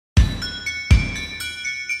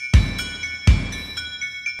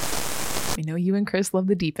We know you and Chris love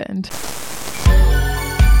the deep end.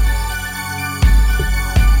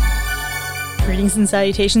 Greetings and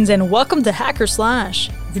salutations, and welcome to Hacker Slash.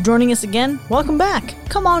 If you're joining us again, welcome back.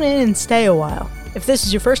 Come on in and stay a while. If this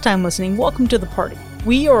is your first time listening, welcome to the party.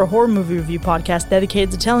 We are a horror movie review podcast dedicated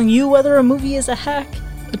to telling you whether a movie is a hack,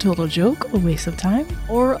 A total joke, a waste of time,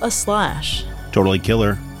 or a slash. Totally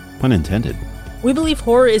killer, pun intended. We believe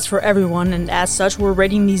horror is for everyone, and as such, we're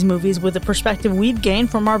rating these movies with the perspective we've gained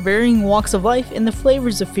from our varying walks of life and the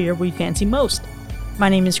flavors of fear we fancy most. My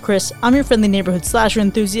name is Chris. I'm your friendly neighborhood slasher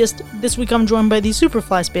enthusiast. This week I'm joined by the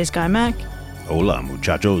Superfly Space Guy Mac, Hola,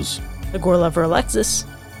 muchachos. the Gore Lover Alexis,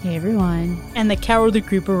 Hey everyone. and the Cowardly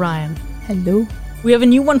Creeper Ryan. hello. We have a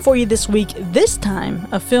new one for you this week, this time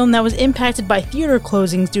a film that was impacted by theater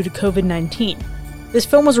closings due to COVID-19. This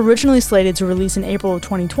film was originally slated to release in April of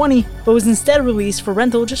 2020, but was instead released for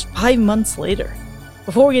rental just 5 months later.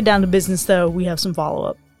 Before we get down to business though, we have some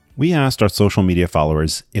follow-up. We asked our social media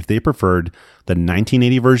followers if they preferred the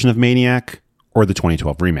 1980 version of Maniac or the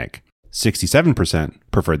 2012 remake. 67%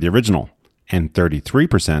 preferred the original, and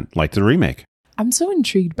 33% liked the remake. I'm so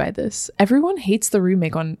intrigued by this. Everyone hates the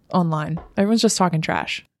remake online. Everyone's just talking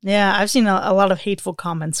trash. Yeah, I've seen a lot of hateful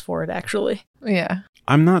comments for it, actually. Yeah.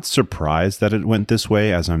 I'm not surprised that it went this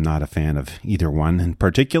way, as I'm not a fan of either one in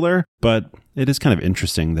particular, but it is kind of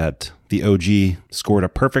interesting that the OG scored a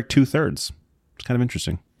perfect 2/3. It's kind of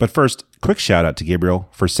interesting. But first, quick shout out to Gabriel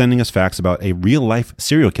for sending us facts about a real-life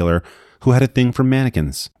serial killer who had a thing for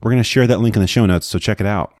mannequins. We're going to share that link in the show notes, so check it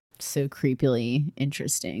out. So creepily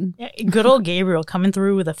interesting. Yeah, good old Gabriel coming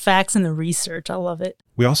through with the facts and the research. I love it.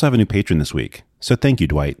 We also have a new patron this week, so thank you,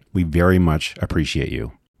 Dwight. We very much appreciate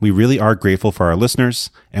you. We really are grateful for our listeners,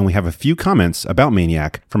 and we have a few comments about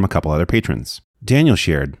Maniac from a couple other patrons. Daniel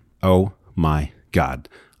shared, "Oh my God.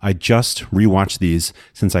 I just rewatched these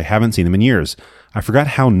since I haven't seen them in years. I forgot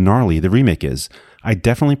how gnarly the remake is. I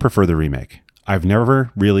definitely prefer the remake. I've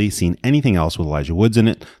never really seen anything else with Elijah Woods in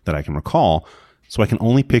it that I can recall, so I can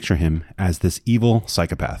only picture him as this evil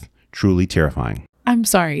psychopath. Truly terrifying." I'm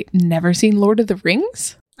sorry, never seen Lord of the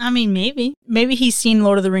Rings? I mean, maybe. Maybe he's seen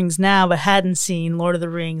Lord of the Rings now, but hadn't seen Lord of the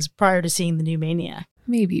Rings prior to seeing the new Maniac.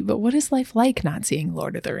 Maybe, but what is life like not seeing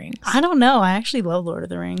Lord of the Rings? I don't know. I actually love Lord of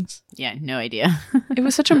the Rings. Yeah, no idea. It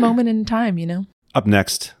was such a moment in time, you know? Up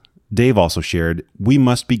next, Dave also shared, "We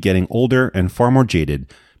must be getting older and far more jaded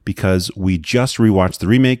because we just rewatched the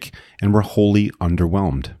remake and were wholly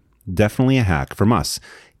underwhelmed. Definitely a hack from us.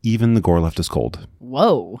 Even the gore left us cold."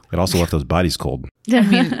 Whoa. It also left those bodies cold. I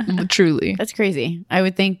mean, truly. That's crazy. I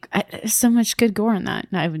would think so much good gore in that.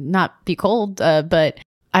 I would not be cold, but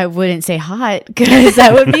I wouldn't say hot because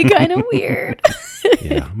that would be kind of weird.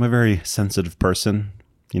 Yeah, I'm a very sensitive person.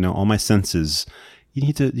 You know, all my senses, you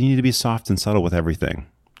need to be soft and subtle with everything.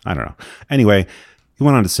 I don't know. Anyway, he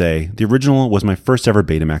went on to say, "The original was my first ever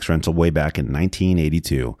Betamax rental way back in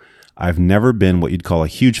 1982. I've never been what you'd call a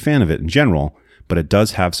huge fan of it in general, but it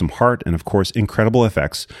does have some heart and, of course, incredible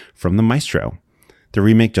effects from the maestro. The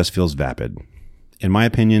remake just feels vapid. In my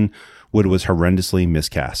opinion, Wood was horrendously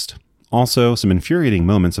miscast. Also, some infuriating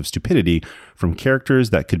moments of stupidity from characters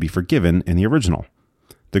that could be forgiven in the original.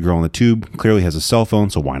 The girl in the tube clearly has a cell phone,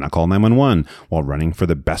 so why not call 911 while running for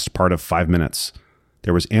the best part of 5 minutes?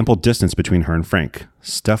 There was ample distance between her and Frank.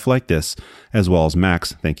 Stuff like this, as well as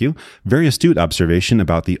Max, thank you, very astute observation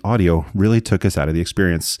about the audio really took us out of the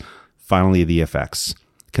experience. Finally, the effects.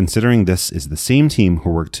 Considering this is the same team who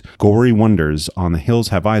worked Gory Wonders on the Hills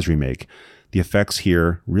Have Eyes remake, the effects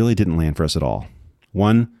here really didn't land for us at all.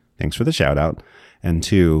 1, thanks for the shout out, and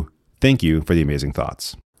 2, thank you for the amazing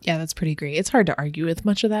thoughts." Yeah, that's pretty great. It's hard to argue with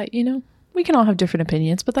much of that, you know? We can all have different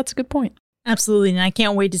opinions, but that's a good point. Absolutely, and I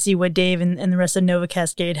can't wait to see what Dave and the rest of Nova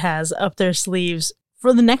Cascade has up their sleeves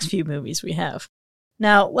for the next few movies we have.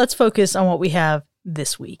 Now, let's focus on what we have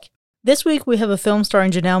this week. This week, we have a film starring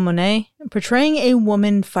Janelle Monáe portraying a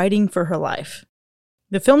woman fighting for her life.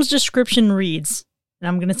 The film's description reads, and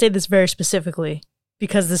I'm going to say this very specifically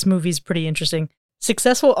because this movie is pretty interesting.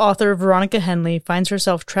 Successful author Veronica Henley finds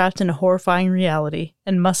herself trapped in a horrifying reality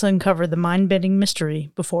and must uncover the mind-bending mystery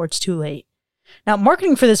before it's too late. Now,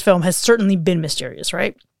 marketing for this film has certainly been mysterious,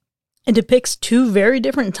 right? It depicts 2 very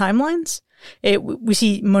different timelines. We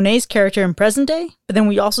see Monáe's character in present day, but then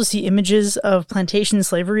we also see images of plantation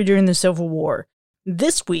slavery during the Civil War.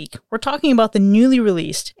 This week, we're talking about the newly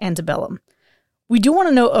released Antebellum. We do want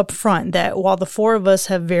to note up front that while the 4 of us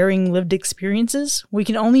have varying lived experiences, we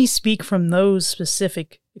can only speak from those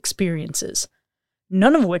specific experiences,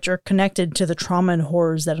 none of which are connected to the trauma and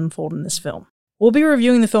horrors that unfold in this film. We'll be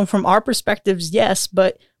reviewing the film from our perspectives, yes,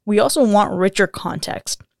 but we also want richer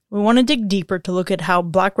context. we want to dig deeper to look at how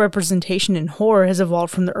Black representation in horror has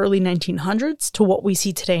evolved from the early 1900s to what we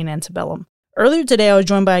see today in Antebellum. Earlier today, I was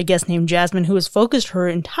joined by a guest named Jasmine who has focused her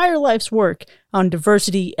entire life's work on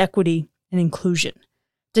diversity, equity, and inclusion.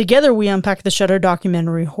 Together, we unpacked the Shudder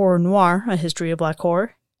documentary Horror Noir, A History of Black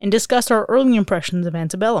Horror, and discussed our early impressions of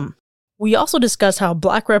Antebellum. We also discussed how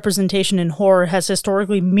Black representation in horror has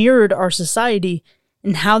historically mirrored our society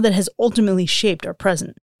and how that has ultimately shaped our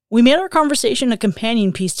present. We made our conversation a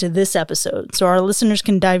companion piece to this episode, so our listeners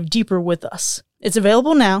can dive deeper with us. It's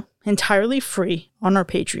available now, entirely free, on our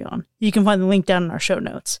Patreon. You can find the link down in our show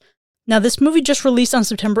notes. Now, this movie just released on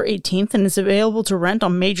September 18th and is available to rent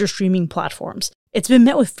on major streaming platforms. It's been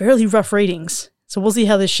met with fairly rough ratings, so we'll see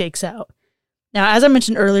how this shakes out. Now, as I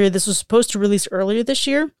mentioned earlier, this was supposed to release earlier this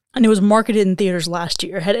year, and it was marketed in theaters last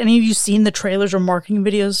year. Had any of you seen the trailers or marketing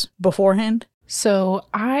videos beforehand? So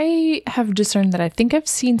I have discerned that I think I've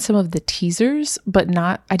seen some of the teasers, but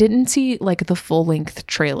I didn't see like the full length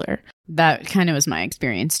trailer. That kind of was my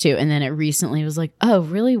experience too. And then it recently was like, oh,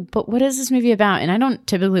 really? But what is this movie about? And I don't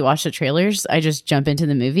typically watch the trailers. I just jump into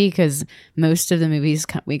the movie because most of the movies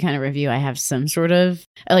we kind of review, I have some sort of,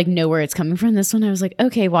 I like know where it's coming from. This one, I was like,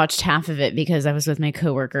 okay, watched half of it because I was with my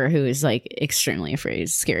coworker who is like extremely afraid of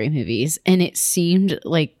scary movies. And it seemed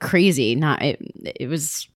like crazy. It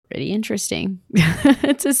was pretty interesting,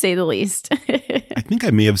 to say the least. I think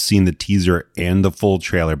I may have seen the teaser and the full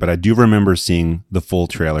trailer, but I do remember seeing the full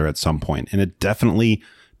trailer at some point, and it definitely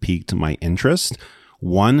piqued my interest.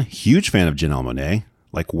 One, huge fan of Janelle Monáe.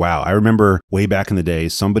 Like, wow. I remember way back in the day,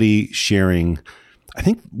 somebody sharing, I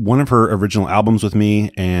think, one of her original albums with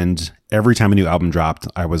me, and every time a new album dropped,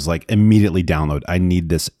 I was like, immediately download. I need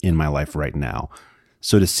this in my life right now.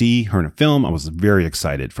 So to see her in a film, I was very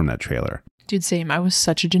excited from that trailer. Dude, same. I was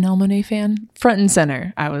such a Janelle Monáe fan. Front and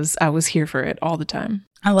center. I was here for it all the time.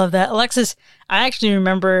 I love that. Alexis, I actually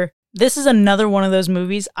remember this is another one of those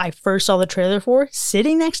movies I first saw the trailer for,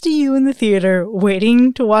 sitting next to you in the theater,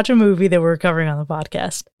 waiting to watch a movie that we're covering on the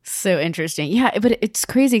podcast. So interesting. Yeah, but it's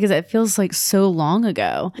crazy because it feels like so long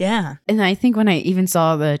ago. Yeah. And I think when I even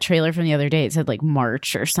saw the trailer from the other day, it said like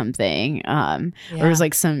March or something. Or it was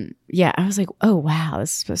like I was like, oh, wow,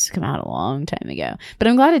 this is supposed to come out a long time ago. But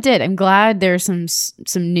I'm glad it did. I'm glad there's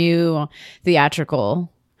some new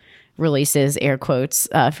theatrical releases, air quotes,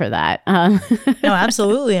 for that. No,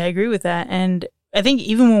 absolutely. I agree with that. And I think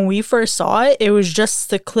even when we first saw it, it was just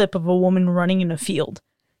the clip of a woman running in a field.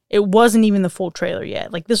 It wasn't even the full trailer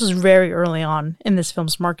yet. Like, this was very early on in this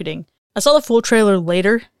film's marketing. I saw the full trailer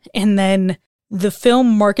later, and then the film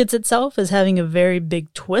markets itself as having a very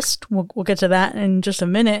big twist. We'll get to that in just a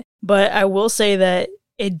minute. But I will say that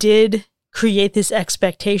it did create this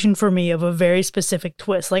expectation for me of a very specific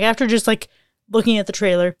twist. Like, after just like looking at the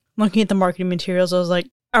trailer, looking at the marketing materials, I was like,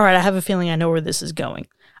 all right, I have a feeling I know where this is going.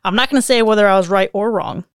 I'm not going to say whether I was right or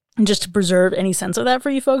wrong, and just to preserve any sense of that for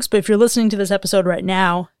you folks. But if you're listening to this episode right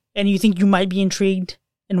now, and you think you might be intrigued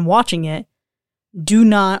in watching it, do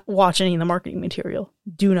not watch any of the marketing material.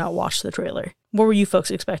 Do not watch the trailer. What were you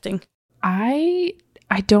folks expecting? I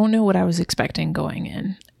don't know what I was expecting going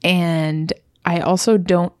in. And I also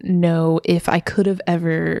don't know if I could have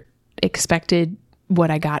ever expected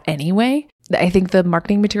what I got anyway. I think the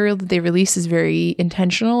marketing material that they release is very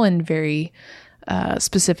intentional and very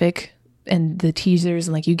specific. And the teasers,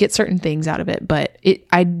 and like you get certain things out of it, but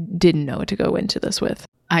I didn't know what to go into this with.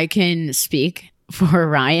 I can speak for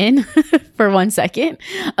Ryan for 1 second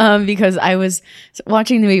because I was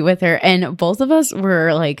watching the movie with her, and both of us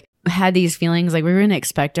were like, had these feelings like we were going to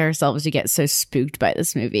expect ourselves to get so spooked by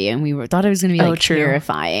this movie, and we thought it was going to be like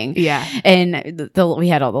terrifying. Yeah. And we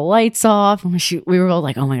had all the lights off, and we were all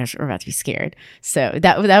like, oh my gosh, we're about to be scared. So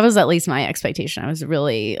that was at least my expectation. I was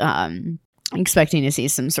really expecting to see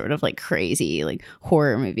some sort of like crazy like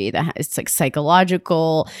horror movie that it's like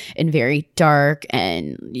psychological and very dark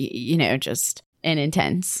and just and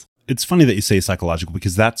intense. It's funny that you say psychological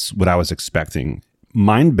because that's what I was expecting.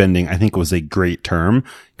 Mind bending, I think, was a great term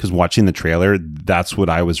because watching the trailer, that's what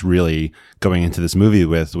I was really going into this movie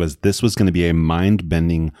with, was this was going to be a mind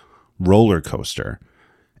bending roller coaster.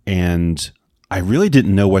 And I really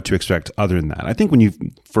didn't know what to expect other than that. I think when you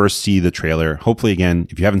first see the trailer, hopefully, again,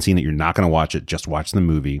 if you haven't seen it, you're not going to watch it, just watch the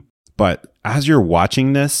movie. But as you're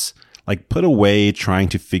watching this, like put away trying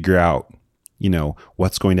to figure out,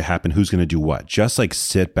 what's going to happen, who's going to do what. Just like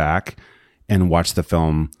sit back and watch the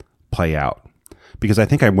film play out. Because I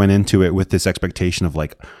think I went into it with this expectation of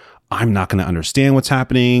like, I'm not going to understand what's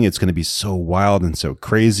happening. It's going to be so wild and so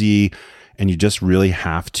crazy. And you just really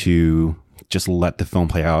have to just let the film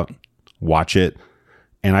play out. Watch it.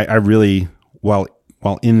 And I really, while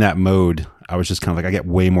in that mode, I was just kind of like, I get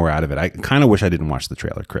way more out of it. I kind of wish I didn't watch the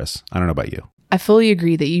trailer, Chris. I don't know about you. I fully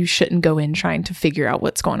agree that you shouldn't go in trying to figure out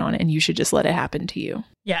what's going on, and you should just let it happen to you.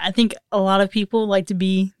 Yeah, I think a lot of people like to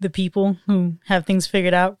be the people who have things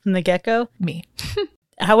figured out from the get-go. Me.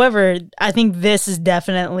 However, I think this is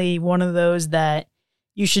definitely one of those that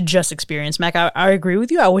you should just experience. Mac, I agree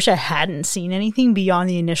with you. I wish I hadn't seen anything beyond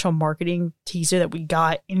the initial marketing teaser that we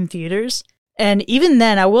got in theaters. And even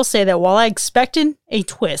then, I will say that while I expected a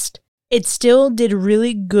twist, it still did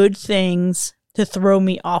really good things to throw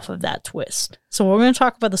me off of that twist. So we're going to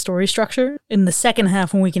talk about the story structure in the second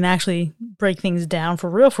half when we can actually break things down for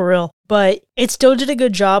real. But it still did a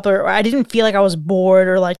good job, or I didn't feel like I was bored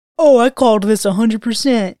or like, oh, I called this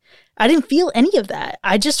 100%. I didn't feel any of that.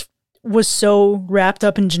 I just was so wrapped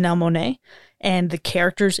up in Janelle Monáe and the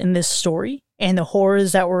characters in this story and the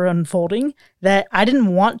horrors that were unfolding that I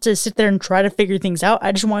didn't want to sit there and try to figure things out.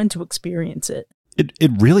 I just wanted to experience it.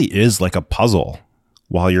 It really is like a puzzle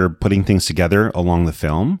while you're putting things together along the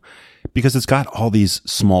film, because it's got all these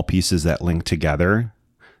small pieces that link together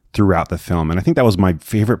throughout the film. And I think that was my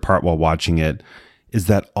favorite part while watching it, is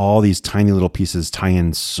that all these tiny little pieces tie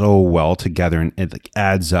in so well together, and it like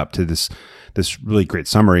adds up to this really great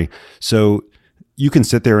summary. So you can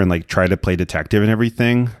sit there and like try to play detective and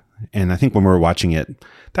everything. And I think when we were watching it,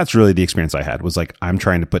 that's really the experience I had, was like, I'm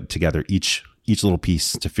trying to put together each little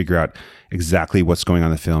piece to figure out exactly what's going on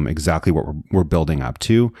in the film, exactly what we're building up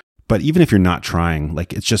to. But even if you're not trying,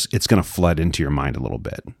 like, it's going to flood into your mind a little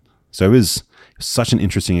bit. So it was such an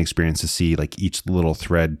interesting experience to see like each little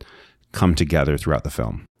thread come together throughout the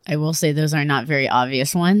film. I will say those are not very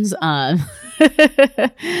obvious ones. Sure.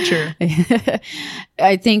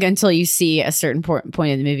 I think until you see a certain point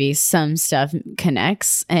of the movie, some stuff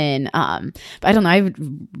connects. And but I don't know. I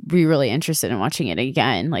would be really interested in watching it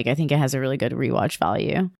again. Like, I think it has a really good rewatch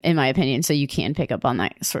value, in my opinion. So you can pick up on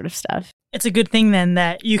that sort of stuff. It's a good thing then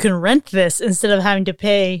that you can rent this instead of having to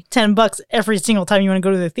pay $10 every single time you want to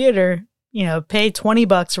go to the theater. You know, pay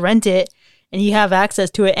 $20, rent it, and you have access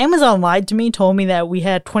to it. Amazon lied to me, told me that we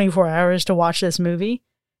had 24 hours to watch this movie.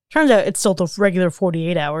 Turns out it's still the regular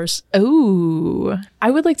 48 hours. Oh,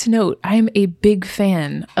 I would like to note, I am a big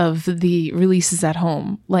fan of the releases at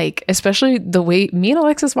home. Like, especially the way me and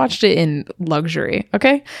Alexis watched it in luxury.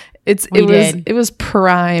 Okay. It was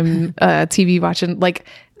prime TV watching. Like,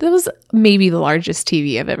 that was maybe the largest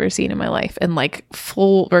TV I've ever seen in my life. And like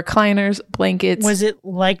full recliners, blankets. Was it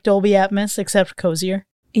like Dolby Atmos except cozier?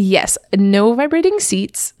 Yes. No vibrating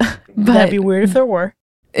seats. But that'd be weird if there were.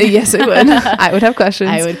 Yes, it would. I would have questions.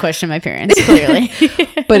 I would question my parents, clearly.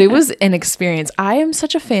 But it was an experience. I am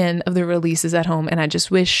such a fan of the releases at home, and I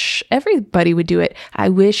just wish everybody would do it. I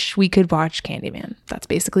wish we could watch Candyman. That's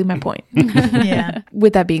basically my point. Yeah.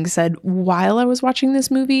 With that being said, while I was watching this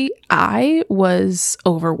movie, I was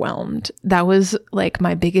overwhelmed. That was like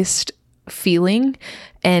my biggest feeling.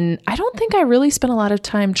 And I don't think I really spent a lot of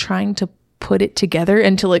time trying to put it together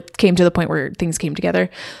until it came to the point where things came together.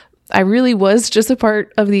 I really was just a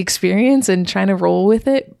part of the experience and trying to roll with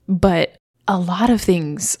it. But a lot of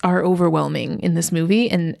things are overwhelming in this movie.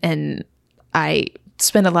 And I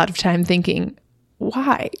spent a lot of time thinking,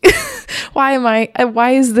 why?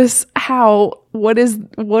 Why is this? How? What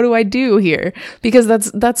do I do here? Because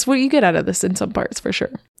that's what you get out of this in some parts, for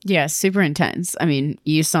sure. Yeah, super intense. I mean,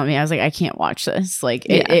 you saw me. I was like, I can't watch this. Like,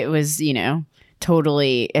 it was,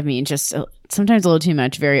 totally, I mean, just sometimes a little too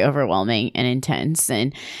much, very overwhelming and intense.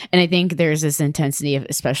 And I think there's this intensity of,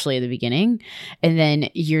 especially at the beginning. And then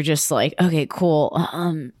you're just like, okay, cool.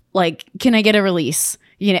 Like, can I get a release?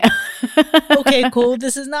 Okay, cool.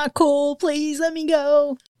 This is not cool. Please let me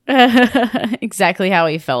go. Exactly how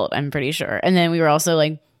he felt, I'm pretty sure. And then we were also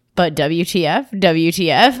like, but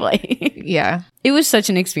WTF? Like, yeah. It was such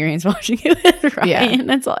an experience watching it with Ryan. Yeah.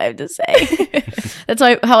 That's all I have to say. That's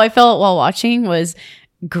how I felt while watching was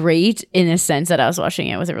great, in a sense that I was watching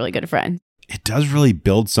it with a really good friend. It does really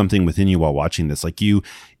build something within you while watching this. Like,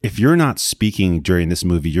 if you're not speaking during this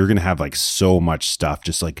movie, you're going to have like so much stuff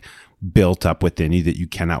just like built up within you that you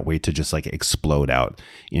cannot wait to just like explode out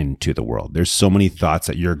into the world. There's so many thoughts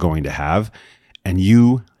that you're going to have, and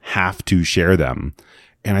you have to share them.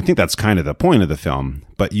 And I think that's kind of the point of the film.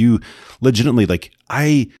 But you legitimately, like,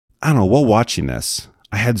 I don't know, while watching this,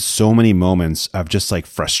 I had so many moments of just like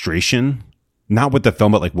frustration, not with the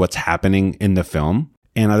film, but like what's happening in the film.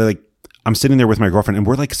 And I'm sitting there with my girlfriend, and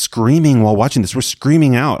we're like screaming while watching this. We're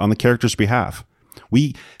screaming out on the character's behalf.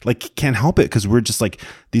 We like can't help it, because we're just like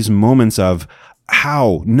these moments of,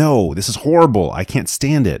 how? No, this is horrible. I can't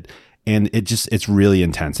stand it. And it's really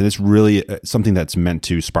intense. And it's really something that's meant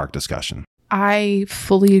to spark discussion. I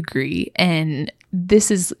fully agree. And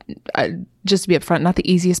this is, just to be upfront, not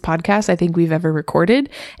the easiest podcast I think we've ever recorded.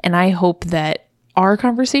 And I hope that our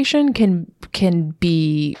conversation can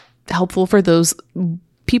be helpful for those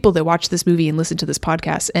people that watch this movie and listen to this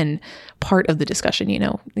podcast and part of the discussion.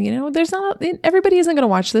 There's not, everybody isn't going to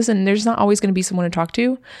watch this, and there's not always going to be someone to talk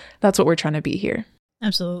to. That's what we're trying to be here.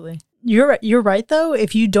 Absolutely. You're right though.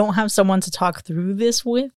 If you don't have someone to talk through this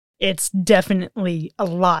with, it's definitely a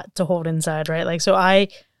lot to hold inside, right? Like, so I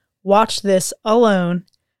watched this alone,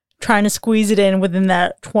 trying to squeeze it in within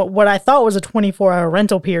that what I thought was a 24-hour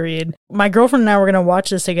rental period. My girlfriend and I were going to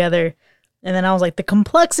watch this together. And then I was like, the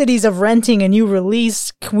complexities of renting a new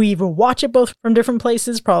release, can we even watch it both from different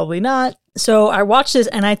places? Probably not. So I watched this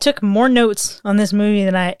and I took more notes on this movie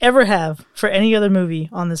than I ever have for any other movie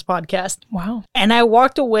on this podcast. Wow. And I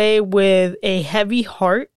walked away with a heavy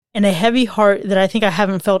heart, and a heavy heart that I think I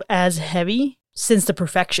haven't felt as heavy since The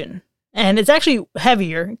Perfection. And it's actually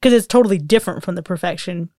heavier because it's totally different from The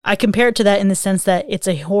Perfection. I compare it to that in the sense that it's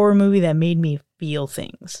a horror movie that made me feel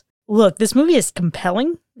things. Look, this movie is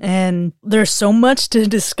compelling and there's so much to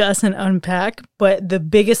discuss and unpack, but the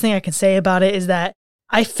biggest thing I can say about it is that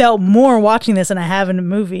I felt more watching this than I have in a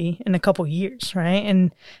movie in a couple years, right?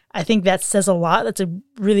 And I think that says a lot. That's a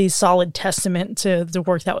really solid testament to the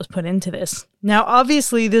work that was put into this. Now,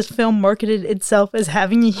 obviously, this film marketed itself as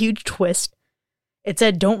having a huge twist. It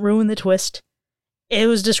said, don't ruin the twist. It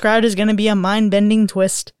was described as going to be a mind-bending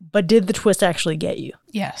twist, but did the twist actually get you?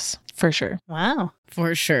 Yes, for sure. Wow.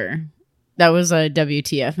 For sure. That was a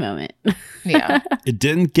WTF moment. Yeah. It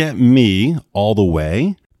didn't get me all the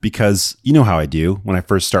way because you know how I do. When I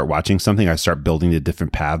first start watching something, I start building the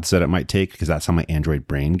different paths that it might take because that's how my Android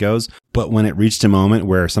brain goes. But when it reached a moment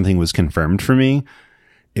where something was confirmed for me,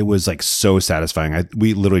 it was like so satisfying.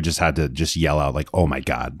 We literally just had to just yell out like, oh my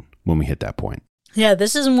God, when we hit that point. Yeah,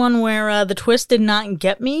 this is one where the twist did not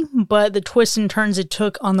get me, but the twists and turns it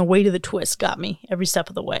took on the way to the twist got me every step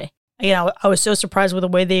of the way. I was so surprised with the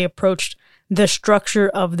way they approached the structure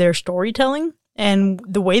of their storytelling, and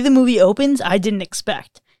the way the movie opens, I didn't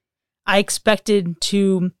expect. I expected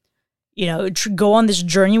to, go on this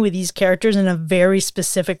journey with these characters in a very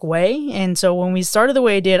specific way, and so when we started the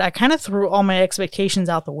way it did, I kind of threw all my expectations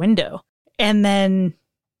out the window. And then,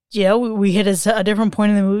 we hit a different point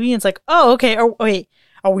in the movie, and it's like, oh, okay, are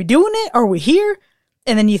we doing it? Are we here?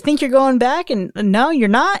 And then you think you're going back, and no, you're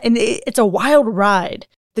not, and it's a wild ride.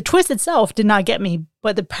 The twist itself did not get me,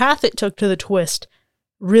 but the path it took to the twist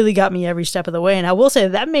really got me every step of the way. And I will say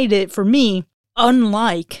that made it, for me,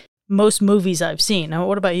 unlike most movies I've seen. Now,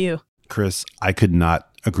 what about you? Chris, I could not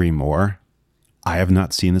agree more. I have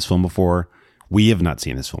not seen this film before. We have not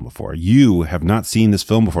seen this film before. You have not seen this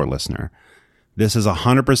film before, listener. This is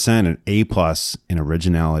 100% an A+ in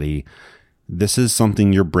originality. This is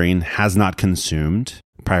something your brain has not consumed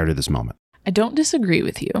prior to this moment. I don't disagree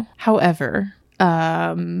with you. However,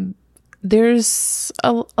 there's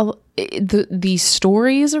the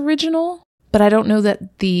story is original, but I don't know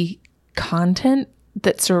that the content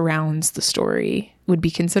that surrounds the story would be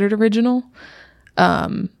considered original.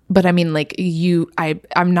 But I mean, like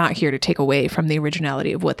I'm not here to take away from the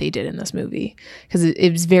originality of what they did in this movie because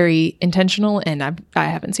it was very intentional, and I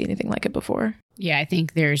haven't seen anything like it before. Yeah, I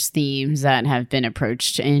think there's themes that have been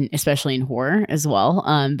approached, especially in horror as well,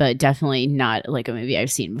 but definitely not like a movie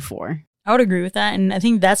I've seen before. I would agree with that. And I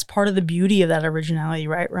think that's part of the beauty of that originality,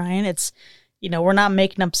 right, Ryan? It's, we're not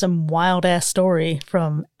making up some wild ass story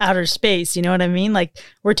from outer space. You know what I mean? Like,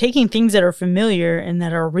 we're taking things that are familiar and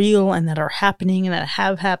that are real and that are happening and that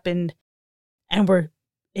have happened, and we're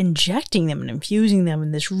injecting them and infusing them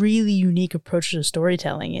in this really unique approach to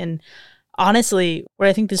storytelling. And honestly, what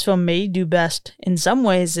I think this film may do best in some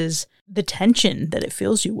ways is the tension that it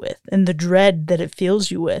fills you with and the dread that it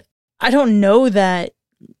fills you with. I don't know that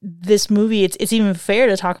this movie, it's even fair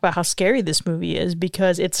to talk about how scary this movie is,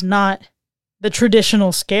 because it's not the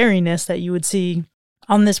traditional scariness that you would see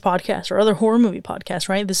on this podcast or other horror movie podcasts,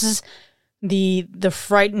 right? This is the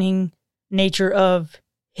frightening nature of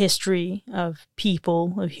history, of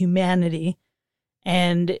people, of humanity,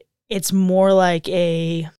 and it's more like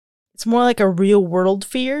a real world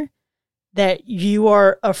fear that you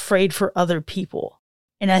are afraid for other people.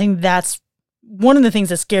 And I think that's one of the things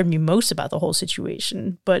that scared me most about the whole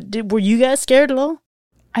situation. But were you guys scared at all?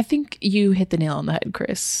 I think you hit the nail on the head,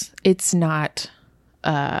 Chris. It's not,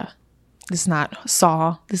 this is not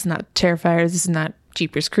Saw. This is not Terrifier. This is not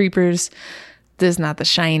Jeepers Creepers. This is not The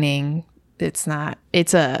Shining. It's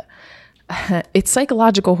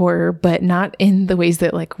psychological horror, but not in the ways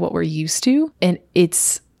that like what we're used to. And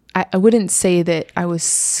I wouldn't say that I was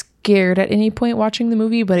scared at any point watching the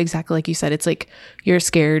movie, but exactly like you said, it's like you're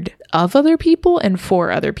scared of other people and for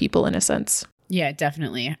other people in a sense. Yeah,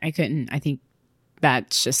 definitely. I think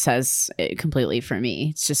that just says it completely for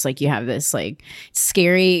me. It's just like you have this like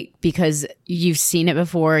scary because you've seen it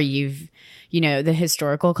before. The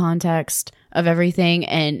historical context of everything.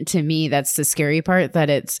 And to me, that's the scary part, that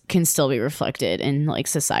it can still be reflected in like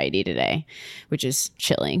society today, which is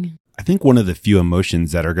chilling. I think one of the few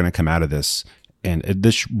emotions that are going to come out of this, and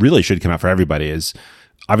this really should come out for everybody, is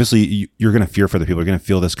obviously you're going to fear for the people. You're going to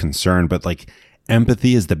feel this concern, but like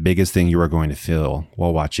empathy is the biggest thing you are going to feel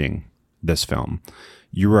while watching this film.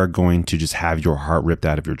 You are going to just have your heart ripped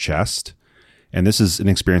out of your chest. And this is an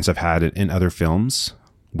experience I've had in other films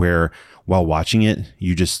where while watching it,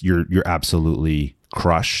 you're absolutely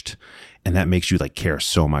crushed. And that makes you like care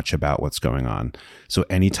so much about what's going on. So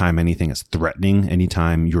anytime anything is threatening,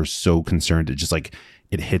 anytime you're so concerned,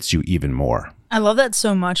 it hits you even more. I love that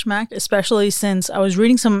so much, Mac, especially since I was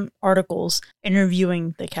reading some articles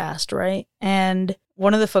interviewing the cast, right? And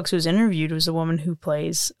one of the folks who was interviewed was the woman who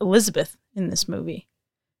plays Elizabeth in this movie.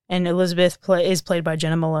 And Elizabeth is played by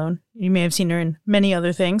Jenna Malone. You may have seen her in many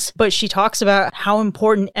other things, but she talks about how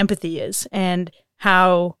important empathy is and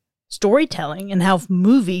how storytelling and how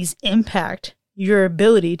movies impact your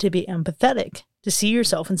ability to be empathetic, to see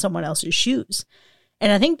yourself in someone else's shoes.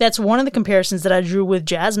 And I think that's one of the comparisons that I drew with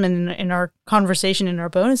Jasmine in our conversation in our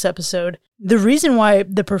bonus episode. The reason why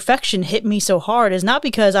The Perfection hit me so hard is not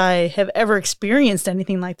because I have ever experienced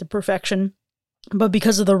anything like The Perfection, but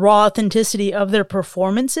because of the raw authenticity of their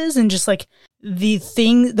performances and just like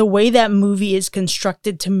the way that movie is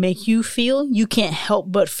constructed to make you feel, you can't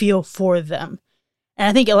help but feel for them. And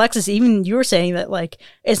I think, Alexis, even you were saying that, like,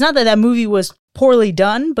 it's not that movie was poorly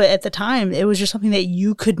done, but at the time, it was just something that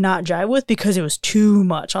you could not jive with because it was too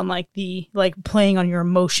much on, playing on your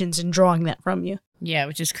emotions and drawing that from you. Yeah,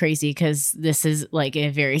 which is crazy because this is, like, a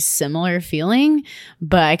very similar feeling,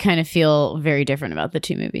 but I kind of feel very different about the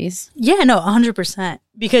two movies. Yeah, no, 100%.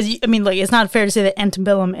 Because, it's not fair to say that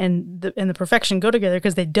Antebellum and The Perfection go together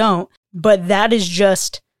because they don't, but that is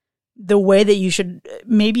just the way that you should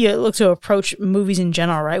maybe look to approach movies in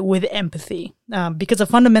general, right? With empathy. Because a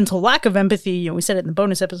fundamental lack of empathy, we said it in the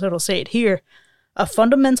bonus episode, I'll say it here, a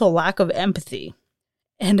fundamental lack of empathy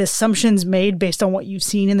and assumptions made based on what you've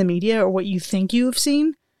seen in the media or what you think you have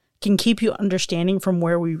seen can keep you understanding from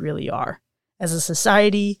where we really are as a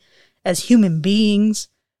society, as human beings.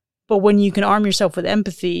 But when you can arm yourself with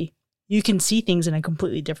empathy, you can see things in a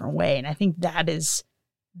completely different way. And I think that is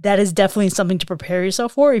definitely something to prepare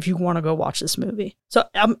yourself for if you want to go watch this movie. So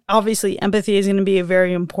obviously, empathy is going to be a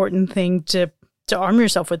very important thing to arm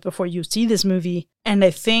yourself with before you see this movie. And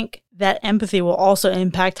I think that empathy will also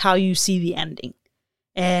impact how you see the ending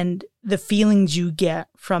and the feelings you get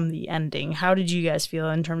from the ending. How did you guys feel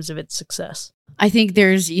in terms of its success? I think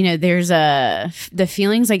there's the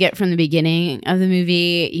feelings I get from the beginning of the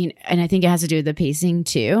movie, and I think it has to do with the pacing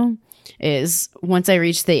too. Is once I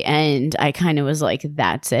reached the end, I kind of was like,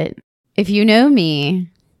 that's it. If you know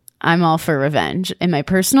me, I'm all for revenge in my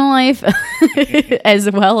personal life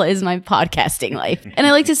as well as my podcasting life. And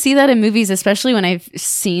I like to see that in movies, especially when I've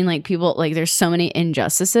seen like people, like there's so many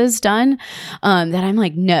injustices done that I'm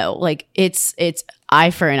like, no, like it's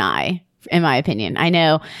eye for an eye. In my opinion, I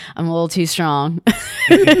know I'm a little too strong,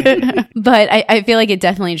 but I feel like it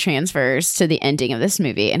definitely transfers to the ending of this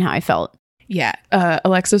movie and how I felt. Yeah,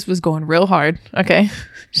 Alexis was going real hard, okay?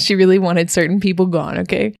 She really wanted certain people gone,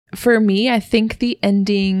 okay? For me, I think the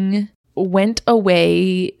ending went a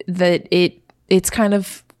way that it's kind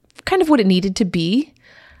of what it needed to be,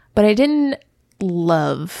 but I didn't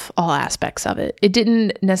love all aspects of it. It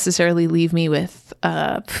didn't necessarily leave me with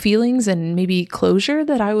feelings and maybe closure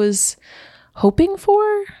that I was hoping for.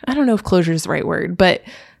 I don't know if closure is the right word, but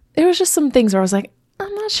there was just some things where I was like,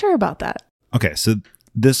 I'm not sure about that. Okay, so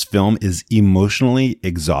this film is emotionally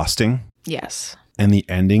exhausting. Yes. And the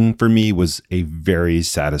ending for me was a very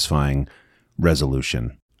satisfying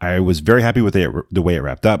resolution. I was very happy with the way it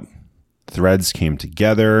wrapped up. Threads came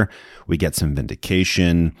together. We get some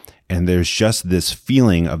vindication. And there's just this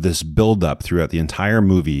feeling of this buildup throughout the entire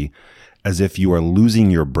movie as if you are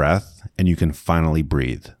losing your breath and you can finally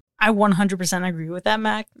breathe. I 100% agree with that,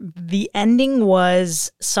 Mac. The ending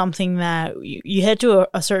was something that you hit to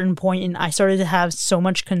a certain point, and I started to have so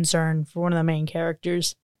much concern for one of the main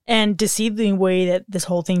characters. And to see the way that this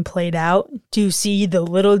whole thing played out, to see the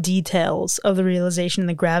little details of the realization and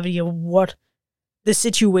the gravity of what the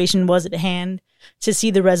situation was at hand, to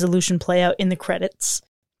see the resolution play out in the credits,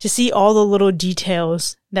 to see all the little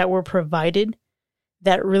details that were provided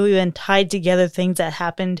that really then tied together things that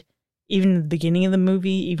happened even in the beginning of the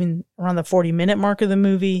movie, even around the 40-minute mark of the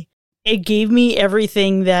movie. It gave me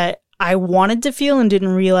everything that I wanted to feel and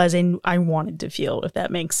didn't realize I wanted to feel, if that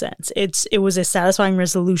makes sense. It was a satisfying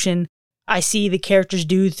resolution. I see the characters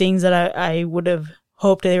do things that I would have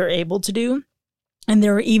hoped they were able to do. And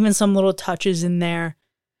there were even some little touches in there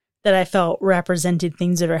that I felt represented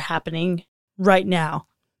things that are happening right now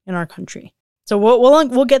in our country. So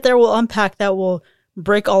we'll get there. We'll unpack that. We'll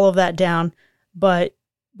break all of that down. But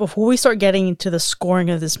before we start getting into the scoring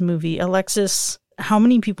of this movie, Alexis, how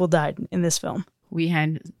many people died in this film? We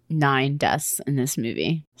had 9 deaths in this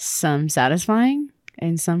movie. Some satisfying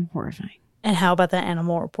and some horrifying. And how about that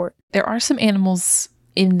animal report? There are some animals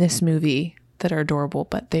in this movie that are adorable,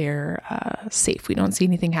 but they're safe. We don't see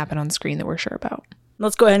anything happen on screen that we're sure about.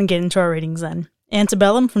 Let's go ahead and get into our ratings then.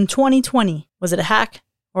 Antebellum from 2020. Was it a hack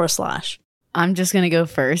or a slash? I'm just going to go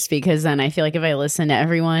first because then I feel like if I listen to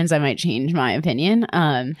everyone's, I might change my opinion.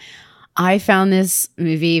 I found this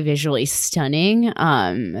movie visually stunning.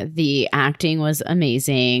 The acting was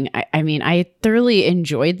amazing. I mean, I thoroughly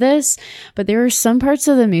enjoyed this, but there were some parts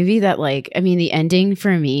of the movie that the ending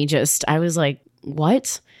for me I was like,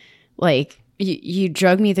 what? Like, you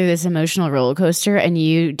drug me through this emotional roller coaster and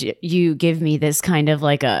you give me this kind of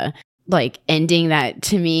ending that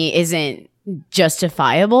to me isn't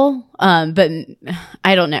justifiable. But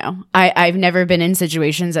I don't know. I've never been in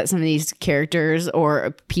situations that some of these characters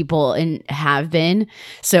or people have been,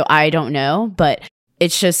 so I don't know. But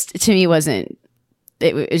it's just, to me, it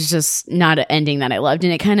was just not an ending that I loved,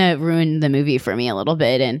 and it kind of ruined the movie for me a little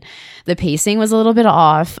bit. And the pacing was a little bit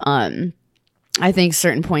off. I think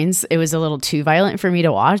certain points it was a little too violent for me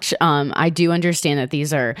to watch. I do understand that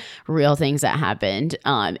these are real things that happened,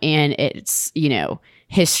 and it's,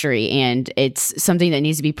 history, and it's something that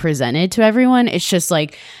needs to be presented to everyone. It's just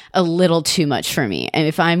like a little too much for me. And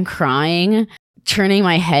if I'm crying, turning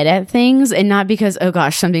my head at things, and not because, oh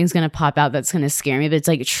gosh, something's going to pop out that's going to scare me, but it's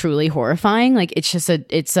like truly horrifying. Like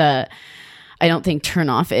I don't think turn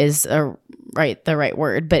off is the right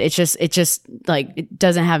word, but it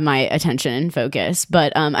doesn't have my attention and focus.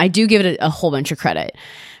 But I do give it a whole bunch of credit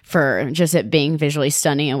for just it being visually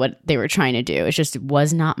stunning and what they were trying to do. It just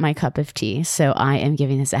was not my cup of tea. So I am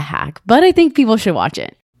giving this a hack, but I think people should watch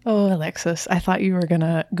it. Oh, Alexis, I thought you were going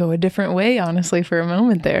to go a different way, honestly, for a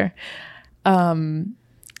moment there.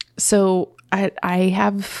 So I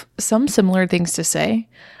have some similar things to say.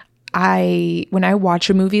 When I watch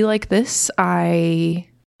a movie like this, I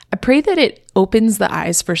pray that it opens the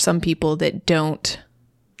eyes for some people that don't,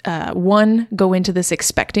 one, go into this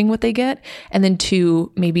expecting what they get, and then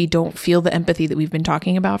two, maybe don't feel the empathy that we've been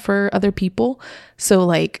talking about for other people.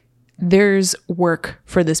 So there's work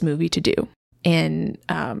for this movie to do. And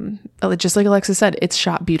just like Alexa said, it's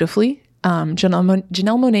shot beautifully. Janelle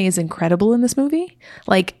Monáe is incredible in this movie.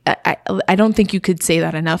 I don't think you could say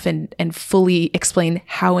that enough and fully explain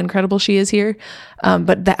how incredible she is here.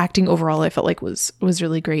 But the acting overall, I felt like was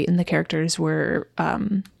really great, and the characters were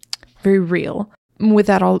very real. With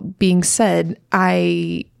that all being said,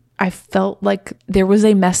 I felt like there was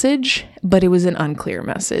a message, but it was an unclear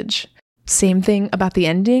message. Same thing about the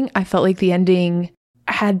ending. I felt like the ending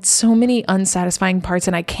had so many unsatisfying parts,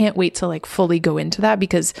 and I can't wait to fully go into that,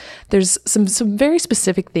 because there's some very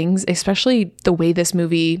specific things, especially the way this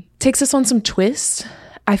movie takes us on some twists.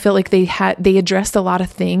 I feel like they addressed a lot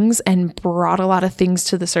of things and brought a lot of things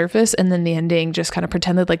to the surface, and then the ending just kind of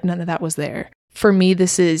pretended like none of that was there. For me,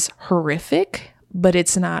 this is horrific, but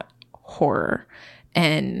it's not horror.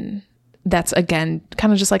 And that's, again,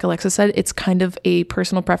 kind of just like Alexa said, it's kind of a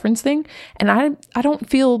personal preference thing. And I don't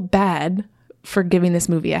feel bad for giving this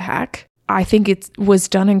movie a hack. I think it was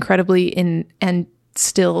done incredibly and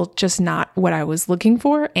still just not what I was looking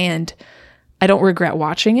for. And I don't regret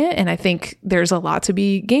watching it. And I think there's a lot to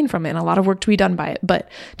be gained from it and a lot of work to be done by it. But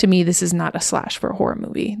to me, this is not a slash for a horror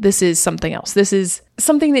movie. This is something else. This is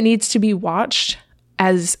something that needs to be watched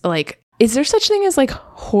as is there such thing as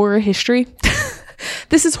horror history?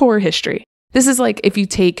 This is horror history. This is if you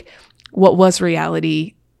take what was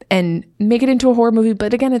reality and make it into a horror movie.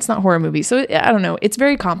 But again, it's not a horror movie. So I don't know. It's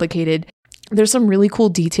very complicated. There's some really cool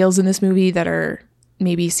details in this movie that are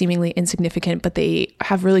maybe seemingly insignificant, but they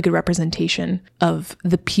have really good representation of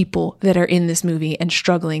the people that are in this movie and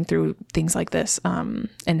struggling through things like this, and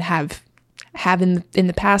have in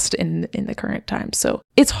the past and in the current time. So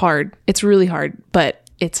it's hard. It's really hard, but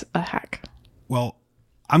it's a hack. Well,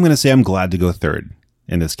 I'm going to say I'm glad to go third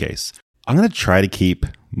in this case. I'm going to try to keep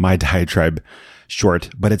my diatribe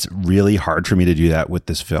short, but it's really hard for me to do that with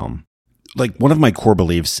this film. One of my core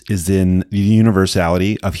beliefs is in the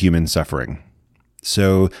universality of human suffering.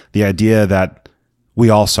 So the idea that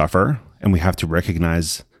we all suffer and we have to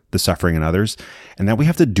recognize the suffering in others, and that we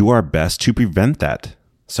have to do our best to prevent that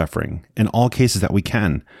suffering in all cases that we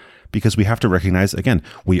can. because we have to recognize, again,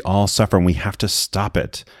 we all suffer and we have to stop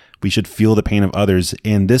it. We should feel the pain of others.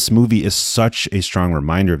 And this movie is such a strong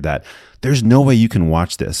reminder of that. There's no way you can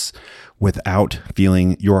watch this without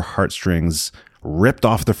feeling your heartstrings ripped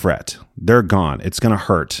off the fret. They're gone. It's going to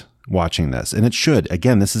hurt watching this. And it should.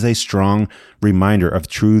 Again, this is a strong reminder of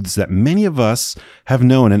truths that many of us have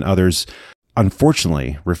known and others,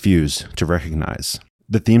 unfortunately, refuse to recognize.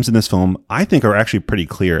 The themes in this film, I think, are actually pretty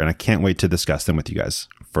clear, and I can't wait to discuss them with you guys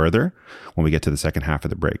further when we get to the second half of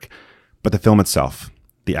the break. But the film itself,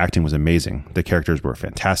 the acting was amazing. The characters were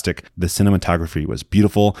fantastic. The cinematography was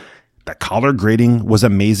beautiful. The color grading was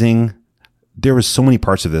amazing. There was so many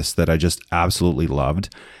parts of this that I just absolutely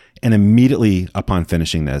loved. And immediately upon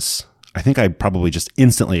finishing this, I think I probably just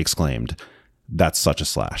instantly exclaimed, that's such a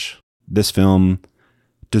slash. This film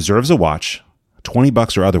deserves a watch,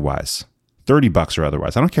 $20 or otherwise, $30 or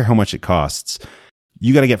otherwise. I don't care how much it costs.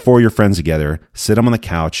 You got to get 4 of your friends together, sit them on the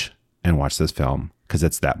couch, and watch this film because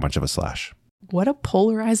it's that much of a slash. What a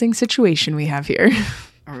polarizing situation we have here.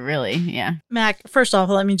 Really? Yeah. Mac, first off,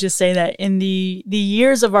 let me just say that in the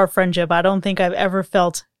years of our friendship, I don't think I've ever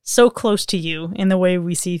felt so close to you in the way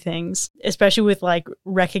we see things, especially with like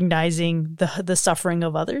recognizing the suffering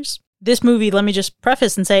of others. This movie, let me just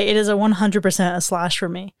preface and say it is a 100% a slash for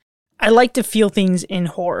me. I like to feel things in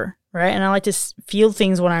horror, right? And I like to feel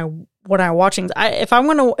things when I watch things. If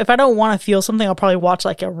I don't want to feel something, I'll probably watch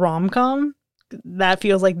like a rom-com. That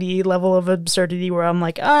feels like the level of absurdity where I'm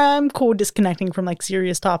like, I'm cool disconnecting from like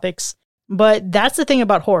serious topics. But that's the thing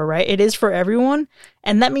about horror, right? It is for everyone.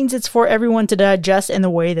 And that means it's for everyone to digest in the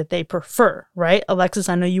way that they prefer, right? Alexis,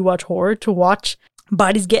 I know you watch horror to watch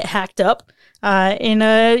bodies get hacked up in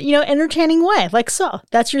a, entertaining way. Like so.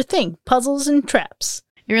 That's your thing. Puzzles and traps.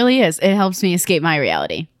 It really is. It helps me escape my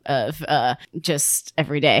reality of just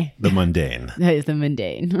every day. The mundane. The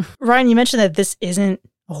mundane. Ryan, you mentioned that this isn't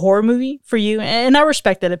a horror movie for you. And I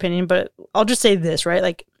respect that opinion, but I'll just say this, right?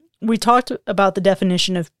 Like, we talked about the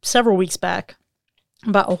definition of several weeks back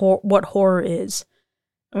about what horror is.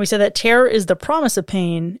 And we said that terror is the promise of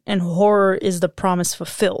pain and horror is the promise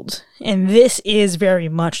fulfilled. And this is very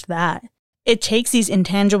much that. It takes these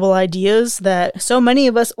intangible ideas that so many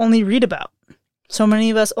of us only read about, so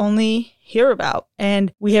many of us only hear about,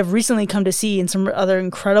 and we have recently come to see in some other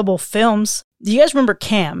incredible films. Do you guys remember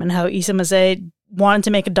Cam and how Issa Mazet wanted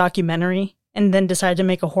to make a documentary and then decided to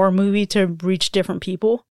make a horror movie to reach different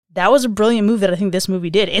people? That was a brilliant move that I think this movie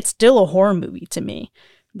did. It's still a horror movie to me.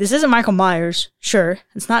 This isn't Michael Myers, sure.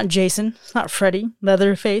 It's not Jason. It's not Freddy,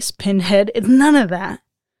 Leatherface, Pinhead. It's none of that.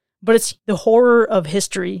 But it's the horror of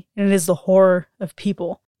history, and it is the horror of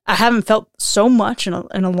people. I haven't felt so much in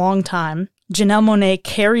a long time. Janelle Monáe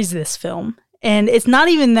carries this film. And it's not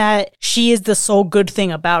even that she is the sole good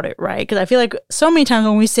thing about it, right? Because I feel like so many times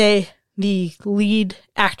when we say the lead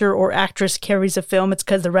actor or actress carries a film, it's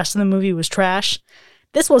because the rest of the movie was trash.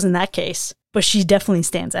 This wasn't that case, but she definitely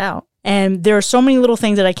stands out. And there are so many little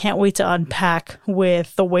things that I can't wait to unpack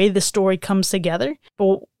with the way the story comes together,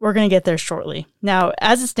 but we're going to get there shortly. Now,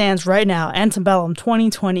 as it stands right now, Antebellum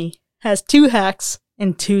 2020 has 2 hacks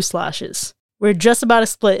and 2 slashes. We're just about as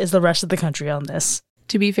split as the rest of the country on this.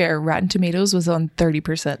 To be fair, Rotten Tomatoes was on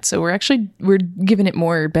 30%, so we're giving it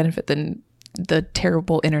more benefit than the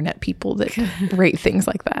terrible internet people that rate things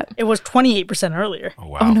like that. It was 28% earlier. Oh,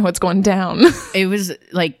 wow. Oh no, it's going down. It was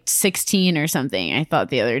like 16 or something, I thought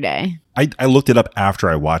the other day. I looked it up after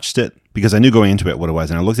I watched it because I knew going into it what it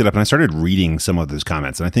was. And I looked it up and I started reading some of those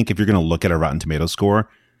comments. And I think if you're going to look at a Rotten Tomatoes score,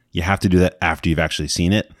 you have to do that after you've actually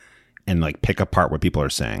seen it and like pick apart what people are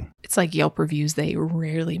saying. It's like Yelp reviews, they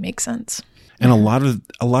rarely make sense. And a lot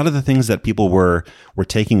of the things that people were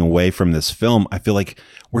taking away from this film, I feel like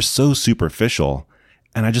were so superficial.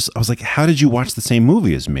 And I was like, how did you watch the same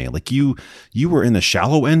movie as me? Like you were in the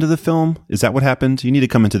shallow end of the film. Is that what happened? You need to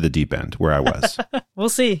come into the deep end where I was. We'll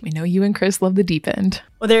see. We know you and Chris love the deep end.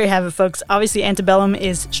 Well, there you have it, folks. Obviously, Antebellum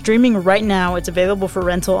is streaming right now. It's available for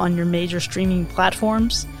rental on your major streaming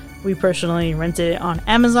platforms. We personally rented it on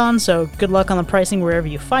Amazon, so good luck on the pricing wherever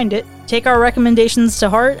you find it. Take our recommendations to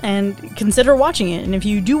heart and consider watching it. And if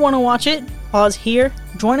you do want to watch it, pause here.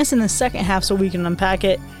 Join us in the second half so we can unpack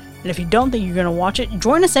it. And if you don't think you're going to watch it,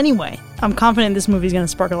 join us anyway. I'm confident this movie is going to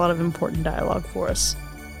spark a lot of important dialogue for us.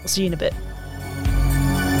 We'll see you in a bit.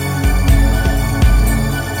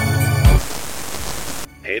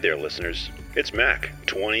 Hey there, listeners. It's Mac.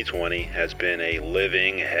 2020 has been a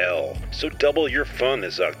living hell, so double your fun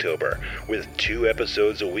this October with 2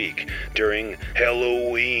 episodes a week during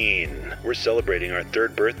Halloween. We're celebrating our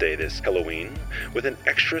 3rd birthday this Halloween with an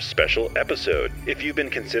extra special episode. If you've been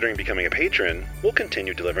considering becoming a patron, we'll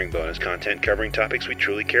continue delivering bonus content covering topics we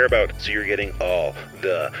truly care about, so you're getting all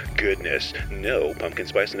the goodness, no pumpkin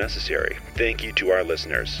spice necessary. Thank you to our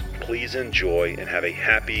listeners. Please enjoy and have a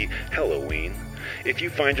happy Halloween. If you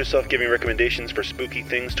find yourself giving recommendations for spooky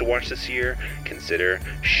things to watch this year, consider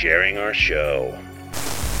sharing our show.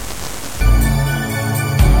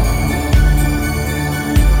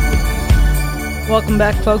 Welcome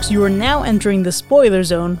back, folks. You are now entering the spoiler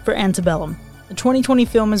zone for Antebellum. The 2020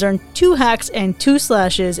 film has earned 2 hacks and 2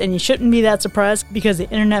 slashes, and you shouldn't be that surprised because the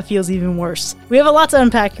internet feels even worse. We have a lot to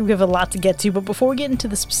unpack, we have a lot to get to, but before we get into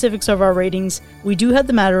the specifics of our ratings, we do have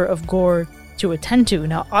the matter of gore to attend to.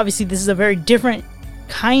 Now, obviously, this is a very different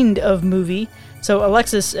kind of movie. So,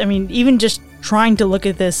 Alexis, I mean, even just trying to look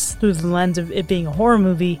at this through the lens of it being a horror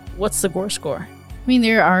movie, what's the gore score? I mean,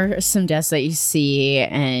 there are some deaths that you see,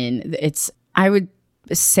 and I would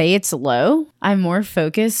say it's low. I'm more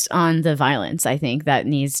focused on the violence. I think that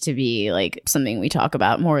needs to be like something we talk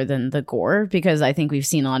about more than the gore, because I think we've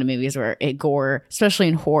seen a lot of movies where gore, especially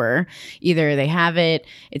in horror, either they have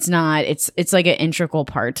it's not, it's like an integral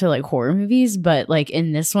part to like horror movies, but like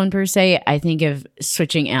in this one per se, I think of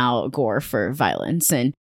switching out gore for violence.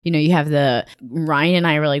 And you know, you have Ryan and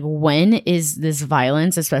I were like, when is this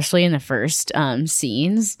violence, especially in the first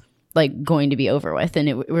scenes, like going to be over with?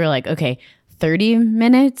 And we were like, okay, 30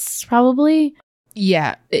 minutes probably.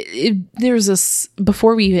 Yeah, there's this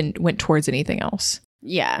before we even went towards anything else.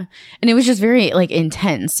 Yeah, and it was just very like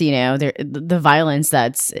intense, you know, the violence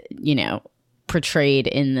that's, you know, portrayed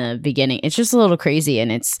in the beginning. It's just a little crazy,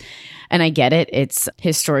 and I get it, it's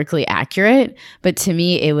historically accurate, but to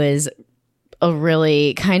me it was a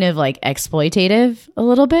really kind of like exploitative a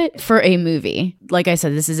little bit for a movie. Like I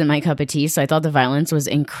said, this isn't my cup of tea, so I thought the violence was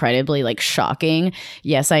incredibly like shocking.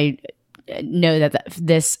 Yes, I know that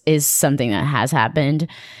this is something that has happened,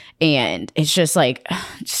 and it's just like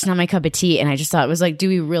just not my cup of tea. And I just thought it was like, do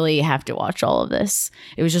we really have to watch all of this?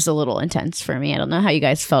 It was just a little intense for me. I don't know how you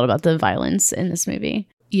guys felt about the violence in this movie.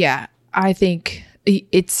 Yeah, I think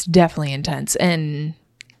it's definitely intense, and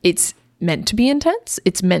it's meant to be intense.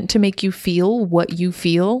 It's meant to make you feel what you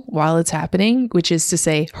feel while it's happening, which is to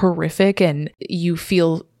say horrific, and you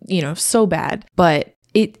feel, you know, so bad. But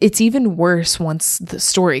it's even worse once the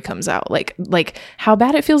story comes out. Like how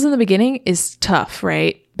bad it feels in the beginning is tough,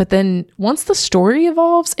 right? But then once the story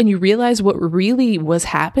evolves and you realize what really was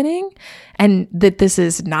happening, and that this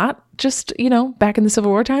is not just, you know, back in the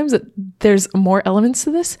Civil War times, that there's more elements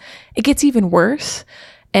to this, it gets even worse.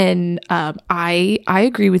 And I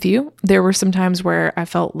agree with you. There were some times where I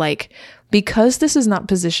felt like, because this is not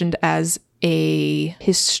positioned as a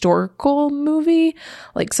historical movie,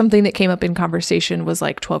 like something that came up in conversation was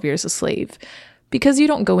like 12 Years a Slave, because you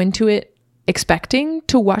don't go into it expecting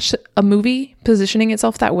to watch a movie positioning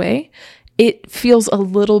itself that way. It feels a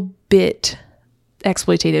little bit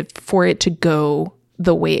exploitative for it to go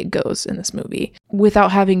the way it goes in this movie,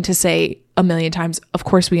 without having to say a million times, of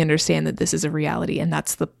course we understand that this is a reality and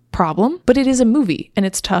that's the problem, but it is a movie, and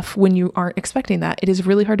it's tough when you aren't expecting that. It is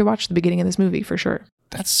really hard to watch the beginning of this movie, for sure.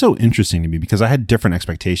 That's so interesting to me, because I had different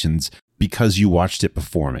expectations because you watched it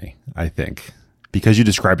before me, I think. Because you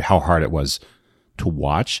described how hard it was to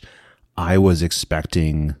watch, I was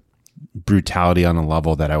expecting brutality on a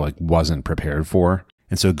level that I wasn't prepared for.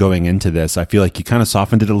 And so going into this, I feel like you kind of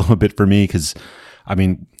softened it a little bit for me, because I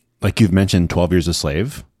mean, like you've mentioned, 12 Years a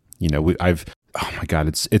Slave, you know, oh my God,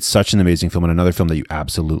 it's such an amazing film, and another film that you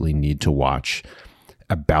absolutely need to watch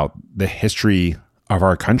about the history of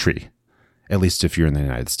our country, at least if you're in the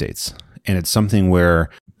United States. And it's something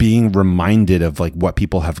where being reminded of like what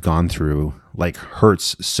people have gone through like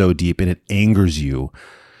hurts so deep, and it angers you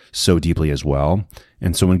so deeply as well.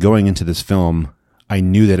 And so when going into this film, I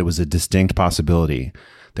knew that it was a distinct possibility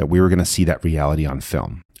that we were going to see that reality on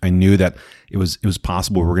film. I knew that it was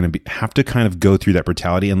possible we're going to have to kind of go through that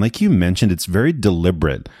brutality. And like you mentioned, it's very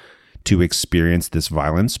deliberate to experience this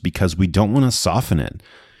violence, because we don't want to soften it.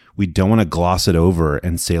 We don't want to gloss it over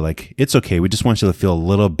and say like, it's okay. We just want you to feel a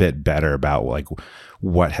little bit better about like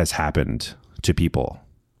what has happened to people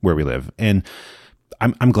where we live. And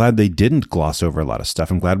I'm glad they didn't gloss over a lot of stuff.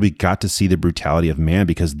 I'm glad we got to see the brutality of man,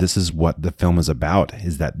 because this is what the film is about,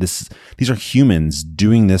 is that these are humans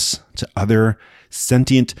doing this to other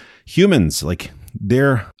sentient humans. Like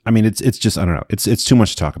it's just, I don't know. It's too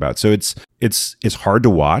much to talk about. So it's hard to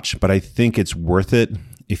watch, but I think it's worth it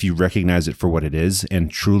if you recognize it for what it is and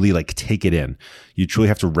truly like take it in. You truly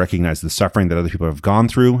have to recognize the suffering that other people have gone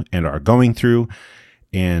through and are going through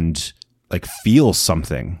and like feel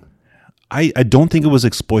something. I don't think it was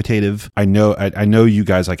exploitative. I know you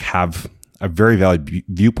guys like have a very valid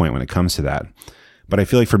viewpoint when it comes to that. But I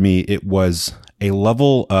feel like for me, it was a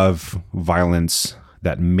level of violence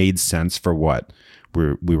that made sense for what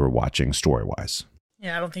we were watching story-wise.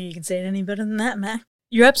 Yeah, I don't think you can say it any better than that, Matt.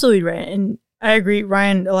 You're absolutely right. And I agree,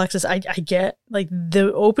 Ryan, Alexis, I get, like,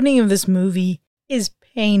 the opening of this movie is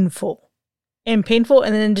painful. And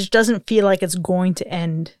then it just doesn't feel like it's going to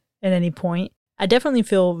end at any point. I definitely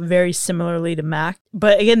feel very similarly to Mac.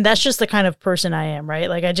 But again, that's just the kind of person I am, right?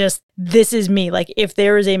 Like, this is me. Like, if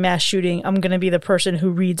there is a mass shooting, I'm going to be the person who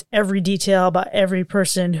reads every detail about every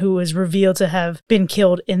person who is revealed to have been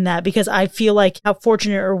killed in that, because I feel like how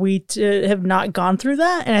fortunate are we to have not gone through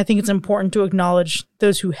that? And I think it's important to acknowledge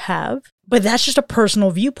those who have. But that's just a personal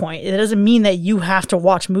viewpoint. It doesn't mean that you have to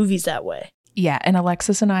watch movies that way. Yeah, and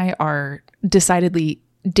Alexis and I are decidedly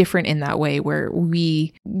different in that way, where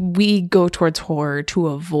we go towards horror to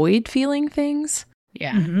avoid feeling things.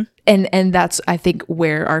 Yeah. Mm-hmm. And that's, I think,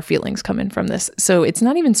 where our feelings come in from this. So it's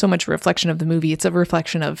not even so much a reflection of the movie, it's a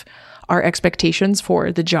reflection of our expectations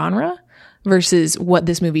for the genre versus what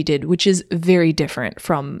this movie did, which is very different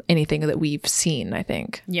from anything that we've seen, I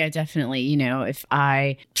think. Yeah, definitely. You know, if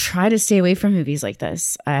I try to stay away from movies like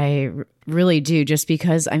this, I really do, just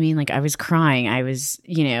because, I mean, like, I was crying. I was,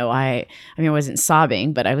 you know, I wasn't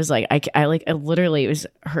sobbing, but I was like, I literally, it was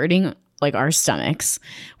hurting like our stomachs.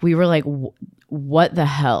 We were like, what the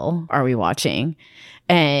hell are we watching?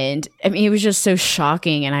 And I mean, it was just so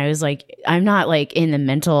shocking. And I was like, I'm not like in the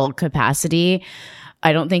mental capacity,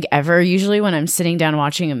 I don't think, ever usually when I'm sitting down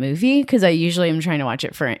watching a movie, because I usually am trying to watch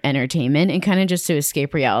it for entertainment and kind of just to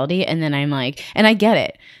escape reality. And then I'm like, and I get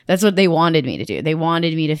it. That's what they wanted me to do. They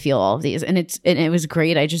wanted me to feel all of these. And it was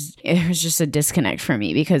great. It was just a disconnect for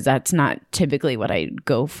me, because that's not typically what I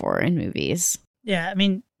go for in movies. Yeah, I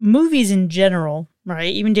mean, movies in general,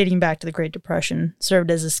 right, even dating back to the Great Depression, served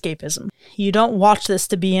as escapism. You don't watch this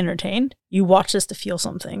to be entertained. You watch this to feel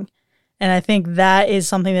something. And I think that is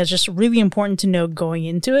something that's just really important to know going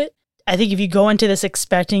into it. I think if you go into this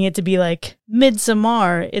expecting it to be like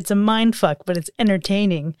Midsommar, it's a mindfuck, but it's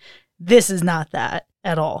entertaining. This is not that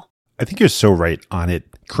at all. I think you're so right on it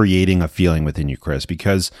creating a feeling within you, Chris,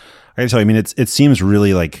 because I gotta tell you, I mean, it seems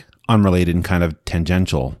really like unrelated and kind of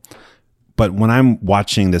tangential. But when I'm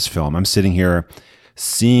watching this film, I'm sitting here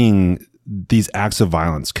seeing these acts of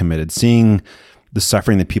violence committed, seeing the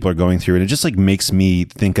suffering that people are going through. And it just like makes me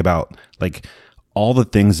think about like all the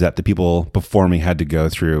things that the people before me had to go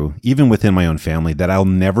through, even within my own family, that I'll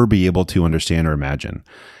never be able to understand or imagine.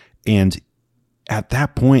 And at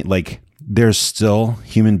that point, like, there's still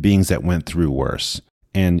human beings that went through worse.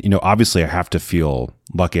 And, you know, obviously I have to feel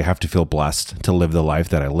lucky. I have to feel blessed to live the life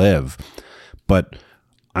that I live. But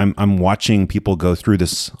I'm watching people go through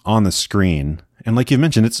this on the screen. And like you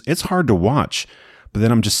mentioned, it's hard to watch. But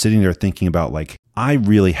then I'm just sitting there thinking about, like, I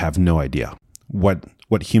really have no idea what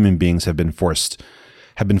human beings have been forced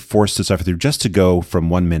to suffer through just to go from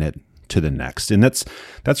 1 minute to the next. And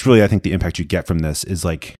that's really, I think, the impact you get from this is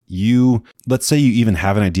like, let's say you even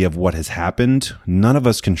have an idea of what has happened. None of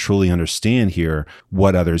us can truly understand here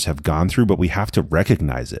what others have gone through, but we have to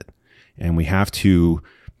recognize it. And we have to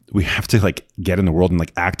like get in the world and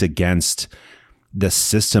like act against the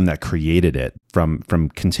system that created it from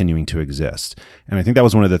continuing to exist. And I think that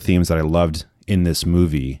was one of the themes that I loved in this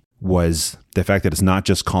movie, was the fact that it's not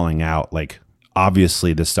just calling out, like,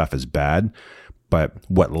 obviously this stuff is bad, but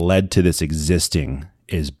what led to this existing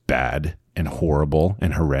is bad and horrible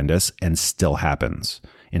and horrendous and still happens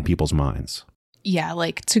in people's minds. Yeah,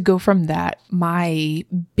 like, to go from that, my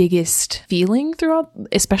biggest feeling throughout,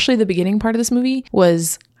 especially the beginning part of this movie,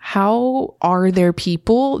 was, how are there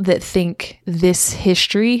people that think this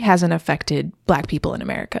history hasn't affected Black people in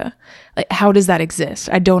America? Like, how does that exist?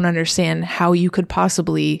 I don't understand how you could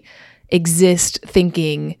possibly exist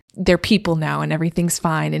thinking they're people now and everything's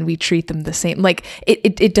fine and we treat them the same. Like,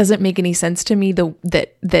 it doesn't make any sense to me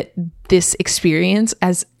that this experience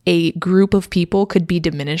as a group of people could be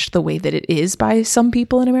diminished the way that it is by some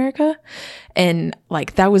people in America. And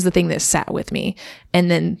like, that was the thing that sat with me.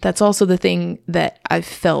 And then that's also the thing that I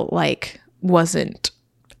felt like wasn't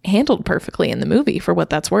handled perfectly in the movie, for what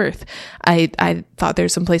that's worth. I thought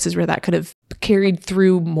there's some places where that could have carried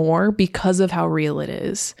through more because of how real it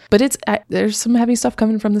is. But there's some heavy stuff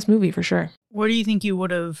coming from this movie for sure. Where do you think you would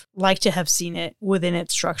have liked to have seen it within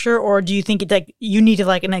its structure? Or do you think you needed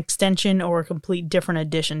like an extension or a complete different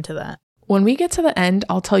addition to that? When we get to the end,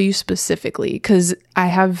 I'll tell you specifically, because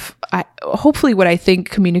hopefully what I think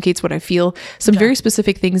communicates what I feel. Some very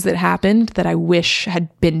specific things that happened that I wish had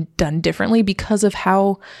been done differently because of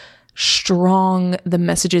how strong the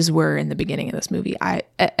messages were in the beginning of this movie.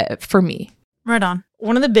 For me. Right on.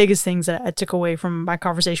 One of the biggest things that I took away from my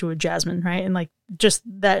conversation with Jasmine, right, and like just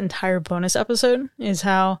that entire bonus episode is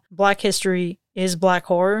how Black history is Black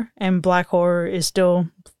horror, and Black horror is still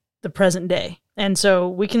the present day. And so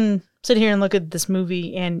we can sit here and look at this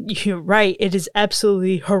movie, and you're right, it is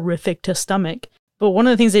absolutely horrific to stomach. But one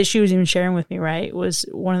of the things that she was even sharing with me, right, was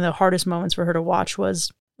one of the hardest moments for her to watch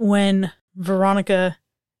was when Veronica,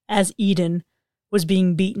 as Eden, was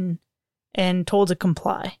being beaten and told to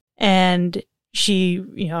comply. And she,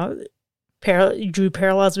 drew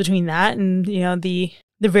parallels between that and, the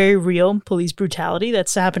very real police brutality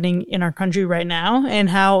that's happening in our country right now, and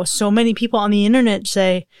how so many people on the internet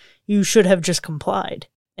say you should have just complied.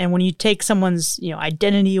 And when you take someone's,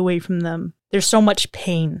 identity away from them, there's so much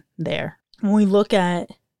pain there. When we look at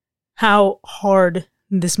how hard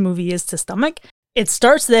this movie is to stomach, it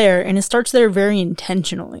starts there, and it starts there very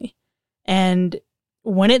intentionally. And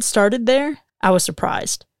when it started there, I was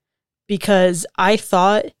surprised, because I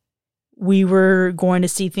thought we were going to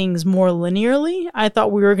see things more linearly. I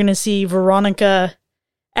thought we were going to see Veronica,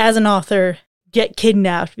 as an author, get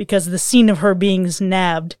kidnapped because the scene of her being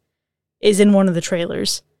nabbed is in one of the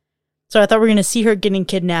trailers. So I thought we were going to see her getting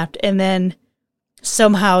kidnapped and then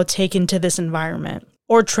somehow taken to this environment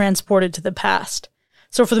or transported to the past.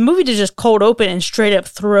 So for the movie to just cold open and straight up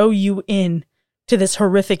throw you in to this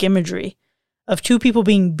horrific imagery of two people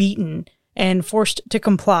being beaten and forced to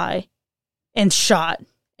comply and shot,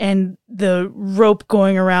 and the rope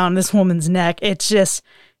going around this woman's neck, it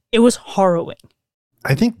was harrowing.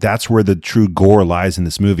 I think that's where the true gore lies in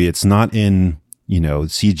this movie. It's not in,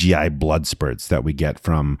 CGI blood spurts that we get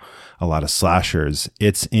from a lot of slashers.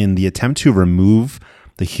 It's in the attempt to remove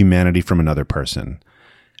the humanity from another person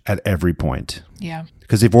at every point. Yeah.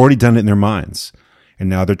 Because they've already done it in their minds, and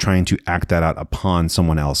now they're trying to act that out upon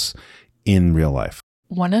someone else in real life.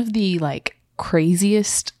 One of the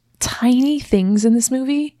craziest tiny things in this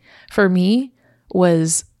movie for me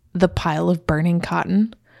was the pile of burning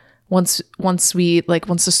cotton. Once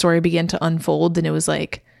the story began to unfold, and it was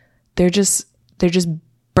like they're just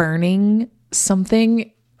burning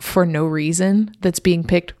something for no reason, that's being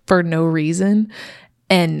picked for no reason.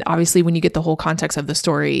 And obviously when you get the whole context of the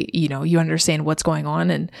story, you understand what's going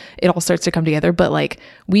on, and it all starts to come together. But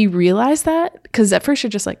we realize that, because at first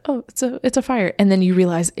you're just like, oh, it's a fire. And then you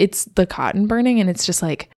realize it's the cotton burning, and it's just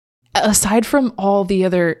like, aside from all the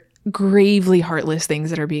other gravely heartless things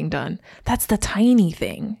that are being done, that's the tiny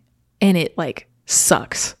thing. And it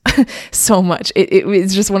sucks so much.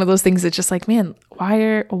 It's just one of those things that's just like, man, why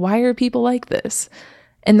are people like this?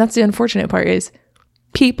 And that's the unfortunate part, is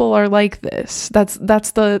people are like this. That's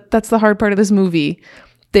the hard part of this movie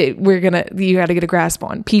that you got to get a grasp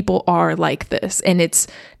on. People are like this, and it's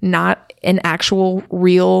not an actual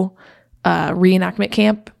real reenactment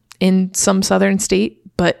camp in some southern state,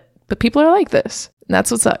 but people are like this. And that's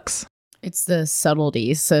what sucks. It's the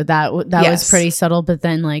subtleties. So that was pretty subtle, but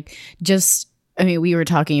then we were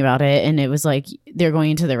talking about it, and it was like they're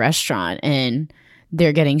going into the restaurant and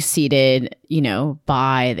they're getting seated,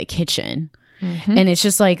 by the kitchen. Mm-hmm. And it's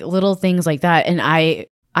just little things like that. And I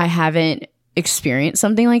haven't experienced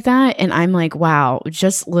something like that. And I'm like, wow,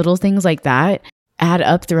 just little things like that add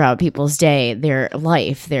up throughout people's day, their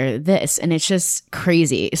life, their this. And it's just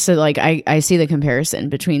crazy. So I see the comparison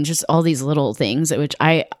between just all these little things, which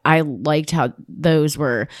I liked how those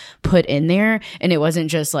were put in there. And it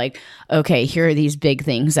wasn't just okay, here are these big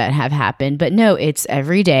things that have happened. But no, it's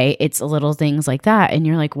every day. It's little things like that. And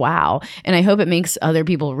you're like, wow. And I hope it makes other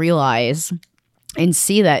people realize and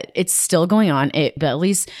see that it's still going on. But at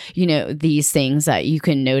least, these things that you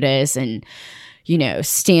can notice and,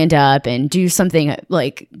 stand up and do something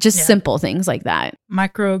simple things like that.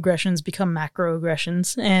 Microaggressions become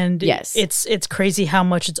macroaggressions. And yes, it's crazy how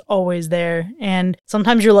much it's always there. And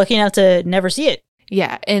sometimes you're lucky enough to never see it.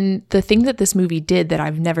 Yeah. And the thing that this movie did that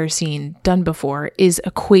I've never seen done before is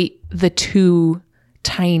equate the two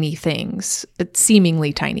tiny things,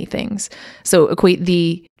 seemingly tiny things. So equate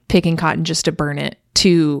the picking cotton just to burn it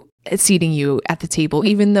to seating you at the table,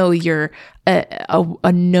 even though you're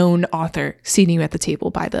a known author, seating you at the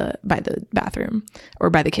table by the bathroom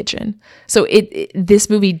or by the kitchen. So this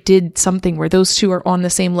movie did something where those two are on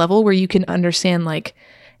the same level, where you can understand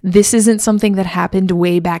this isn't something that happened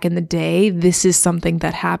way back in the day. This is something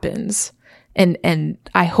that happens, and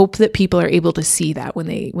I hope that people are able to see that when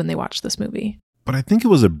they watch this movie. But I think it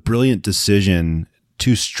was a brilliant decision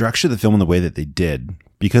to structure the film in the way that they did,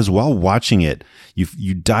 because while watching it,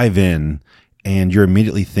 you dive in and you're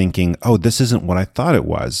immediately thinking, oh, this isn't what I thought it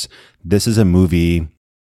was. This is a movie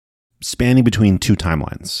spanning between two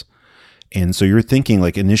timelines. And so you're thinking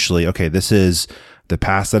like initially, okay, this is the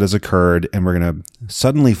past that has occurred, and we're going to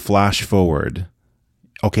suddenly flash forward.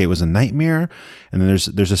 Okay, it was a nightmare. And then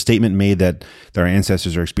there's a statement made that our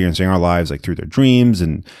ancestors are experiencing our lives like through their dreams.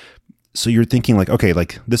 And so you're thinking like, okay,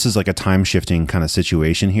 like this is like a time shifting kind of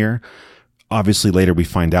situation here. Obviously later we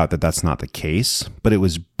find out that that's not the case, but it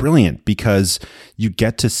was brilliant because you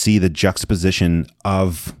get to see the juxtaposition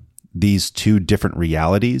of these two different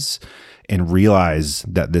realities and realize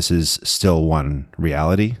that this is still one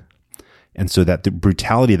reality. And so that the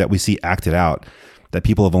brutality that we see acted out, that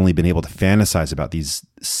people have only been able to fantasize about, these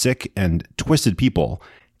sick and twisted people.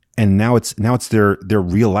 And now it's their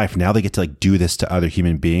real life. Now they get to like do this to other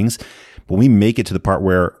human beings. But when we make it to the part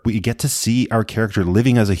where we get to see our character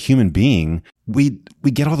living as a human being, we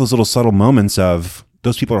get all those little subtle moments of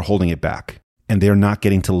those people are holding it back, and they're not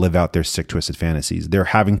getting to live out their sick, twisted fantasies. They're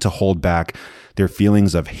having to hold back their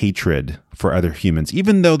feelings of hatred for other humans,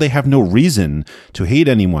 even though they have no reason to hate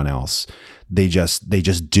anyone else. They just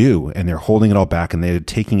do, and they're holding it all back, and they're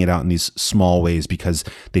taking it out in these small ways because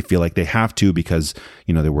they feel like they have to, because,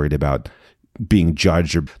 you know, they're worried about being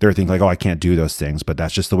judged, or they're thinking like, oh, I can't do those things, but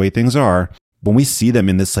that's just the way things are. When we see them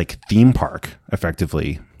in this like theme park,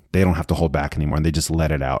 effectively, they don't have to hold back anymore, and they just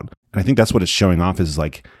let it out. And I think that's what it's showing off, is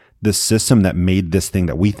like this system that made this thing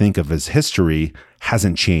that we think of as history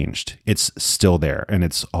hasn't changed. It's still there, and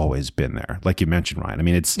it's always been there. Like you mentioned, Ryan. I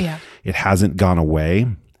mean, it hasn't gone away,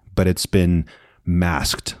 but it's been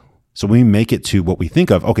masked. So when we make it to what we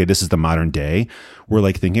think of, okay, this is the modern day, we're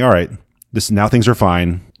like thinking, all right, now things are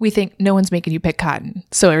fine. We think no one's making you pick cotton,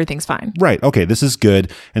 so everything's fine. Right. Okay, this is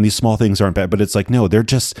good, and these small things aren't bad. But it's like, no, they're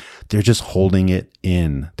just holding it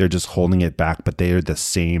in. They're just holding it back, but they are the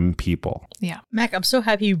same people. Yeah. Mac, I'm so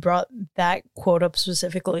happy you brought that quote up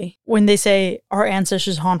specifically. When they say our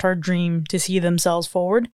ancestors haunt our dream to see themselves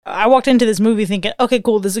forward, I walked into this movie thinking, okay,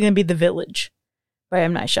 cool, this is going to be The Village by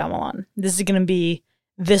M. Night Shyamalan. This is going to be,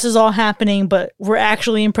 this is all happening, but we're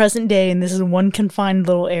actually in present day, and this is one confined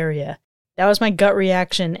little area. That was my gut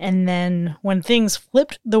reaction. And then when things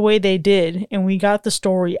flipped the way they did, and we got the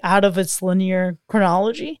story out of its linear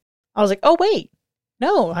chronology, I was like, oh, wait,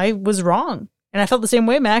 no, I was wrong. And I felt the same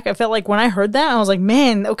way, Mac. I felt like when I heard that, I was like,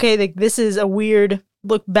 man, okay, like, this is a weird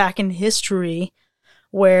look back in history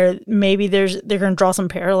where maybe they're going to draw some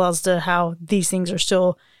parallels to how these things are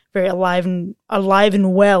still very alive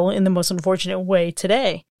and well in the most unfortunate way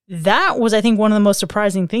today. That was, I think, one of the most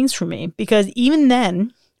surprising things for me, because even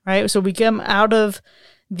then, right, so we come out of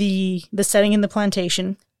the setting in the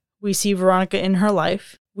plantation, we see Veronica in her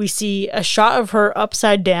life, we see a shot of her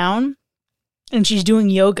upside down, and she's doing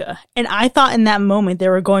yoga. And I thought in that moment they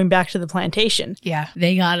were going back to the plantation. Yeah.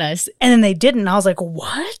 They got us. And then they didn't. I was like,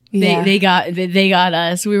 what? Yeah. They got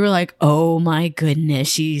us. We were like, oh my goodness,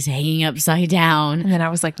 she's hanging upside down. And then I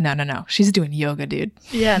was like, no. She's doing yoga, dude.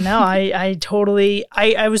 Yeah, no, I totally,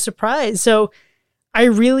 I was surprised. So I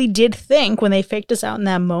really did think when they faked us out in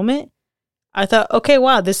that moment, I thought, okay,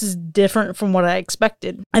 wow, this is different from what I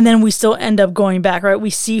expected. And then we still end up going back, right? We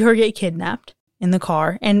see her get kidnapped in the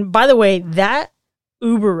car. And by the way, that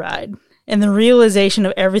Uber ride and the realization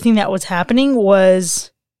of everything that was happening was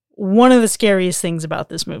one of the scariest things about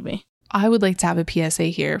this movie. I would like to have a PSA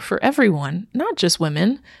here for everyone, not just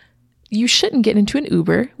women. You shouldn't get into an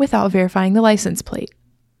Uber without verifying the license plate.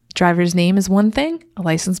 Driver's name is one thing, a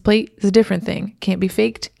license plate is a different thing. Can't be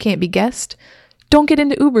faked, can't be guessed. Don't get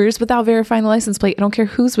into Ubers without verifying the license plate. I don't care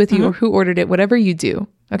who's with you or who ordered it, whatever you do,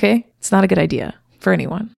 okay? It's not a good idea for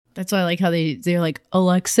anyone. That's why I like how they're like,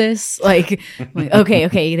 Alexis, like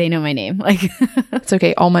okay, they know my name. Like, it's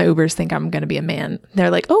okay. All my Ubers think I'm going to be a man.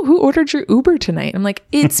 They're like, oh, who ordered your Uber tonight? I'm like,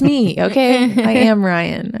 it's me, okay? I am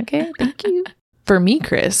Ryan, okay? Thank you. For me,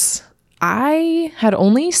 Chris, I had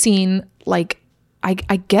only seen like, I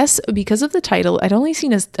guess because of the title, I'd only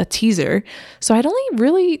seen a teaser. So I'd only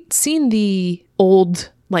really seen the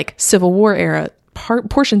old like Civil War era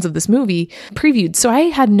portions of this movie previewed. So I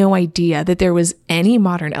had no idea that there was any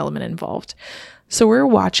modern element involved. So we're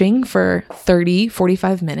watching for 30,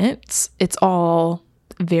 45 minutes. It's all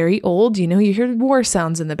very old. You know, you hear war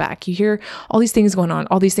sounds in the back. You hear all these things going on.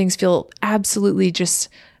 All these things feel absolutely just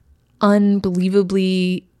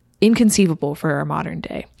unbelievably inconceivable for our modern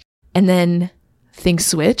day. And then things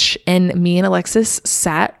switch, and me and Alexis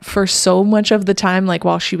sat for so much of the time, like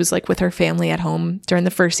while she was like with her family at home during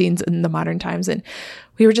the first scenes in the modern times, and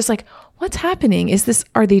we were just like, what's happening?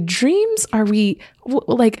 Are they dreams? Are we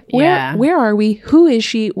like, Yeah. where are we? Who is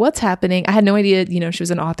she? What's happening? I had no idea, she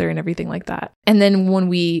was an author and everything like that. And then when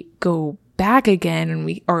we go back again and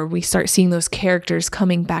we start seeing those characters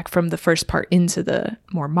coming back from the first part into the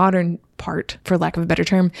more modern part, for lack of a better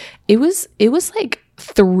term, it was like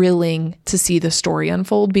thrilling to see the story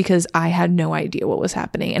unfold because I had no idea what was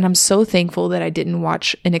happening. And I'm so thankful that I didn't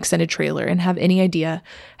watch an extended trailer and had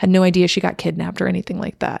no idea she got kidnapped or anything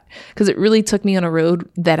like that. Because it really took me on a road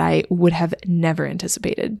that I would have never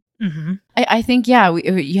anticipated. Mm-hmm. I think, you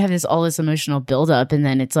have all this emotional buildup, and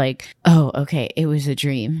then it's like, oh, okay, it was a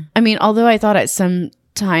dream. I mean, although I thought at some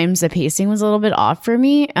times the pacing was a little bit off for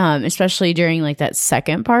me, especially during like that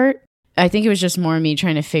second part. I think it was just more me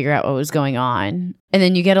trying to figure out what was going on. And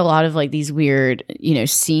then you get a lot of like these weird,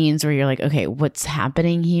 scenes where you're like, okay, what's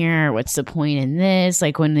happening here? What's the point in this?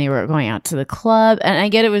 Like when they were going out to the club. And I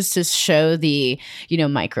get it was to show the,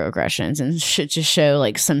 microaggressions and to show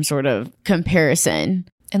like some sort of comparison.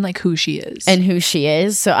 And like who she is.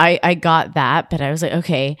 So I got that, but I was like,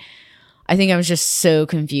 okay, I think I was just so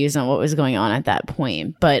confused on what was going on at that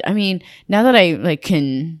point. But I mean, now that I like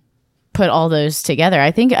can put all those together,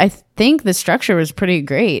 I think the structure was pretty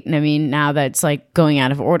great. And I mean, now that's like going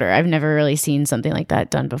out of order. I've never really seen something like that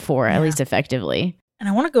done before, at least effectively. And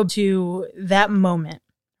I want to go to that moment,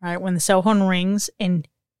 right, when the cell phone rings and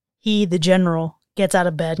he, the general, gets out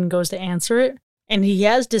of bed and goes to answer it. And he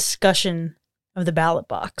has discussion of the ballot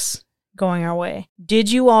box going our way. Did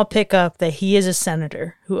you all pick up that he is a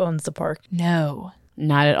senator who owns the park? No.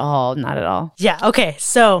 Not at all. Not at all. Yeah, okay,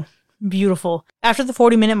 so beautiful. After the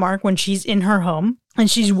 40-minute mark, when she's in her home and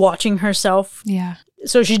she's watching herself. Yeah.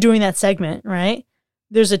 So she's doing that segment, right?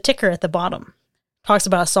 There's a ticker at the bottom. Talks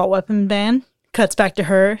about assault weapon ban. Cuts back to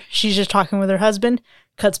her. She's just talking with her husband.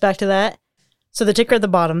 Cuts back to that. So the ticker at the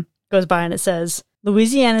bottom goes by and it says,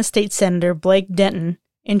 Louisiana State Senator Blake Denton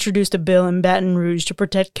introduced a bill in Baton Rouge to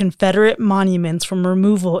protect Confederate monuments from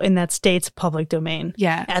removal in that state's public domain.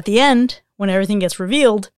 Yeah. At the end, when everything gets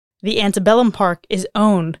revealed, the antebellum park is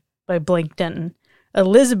owned by Blake Denton.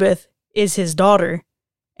 Elizabeth is his daughter,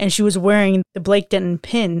 and she was wearing the Blake Denton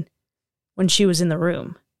pin when she was in the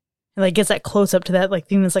room. And like gets that close up to that like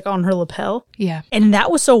thing that's like on her lapel. Yeah. And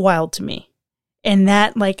that was so wild to me. And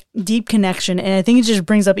that like deep connection, and I think it just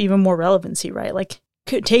brings up even more relevancy, right? Like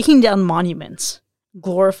taking down monuments,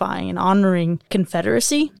 glorifying and honoring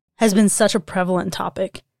Confederacy has been such a prevalent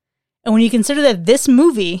topic. And when you consider that this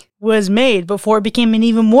movie was made before it became an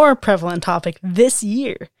even more prevalent topic this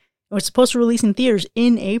year, it was supposed to release in theaters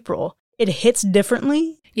in April, it hits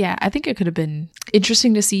differently. Yeah, I think it could have been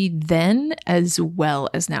interesting to see then as well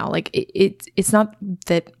as now. Like it's not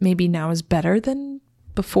that maybe now is better than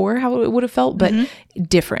before how it would have felt, but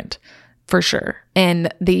different for sure.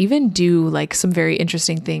 And they even do like some very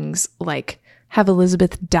interesting things, like have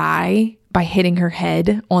Elizabeth die by hitting her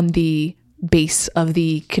head on the base of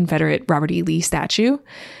the Confederate Robert E. Lee statue,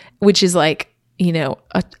 which is like,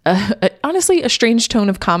 honestly, a strange tone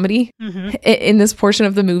of comedy in this portion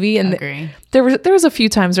of the movie. And there was a few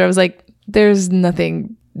times where I was like, there's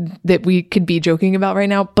nothing that we could be joking about right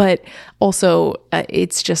now. But also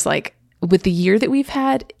it's just like with the year that we've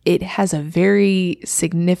had, it has a very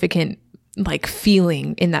significant like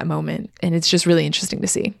feeling in that moment. And it's just really interesting to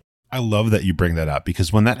see. I love that you bring that up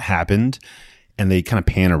because when that happened and they kind of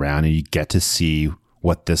pan around and you get to see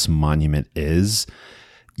what this monument is,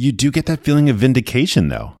 you do get that feeling of vindication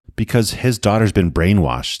though, because his daughter's been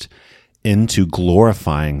brainwashed into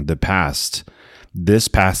glorifying the past, this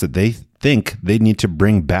past that they think they need to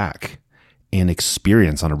bring back and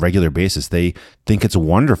experience on a regular basis. They think it's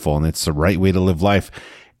wonderful and it's the right way to live life.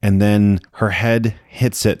 And then her head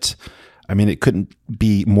hits it. I mean, it couldn't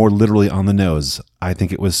be more literally on the nose. I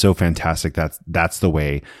think it was so fantastic. That's the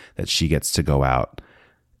way that she gets to go out.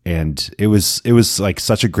 And it was like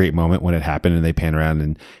such a great moment when it happened and they pan around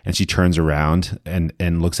and she turns around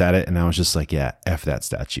and looks at it. And I was just like, yeah, F that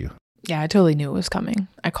statue. Yeah, I totally knew it was coming.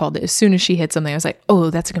 I called it as soon as she hit something. I was like,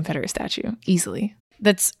 oh, that's a Confederate statue. Easily.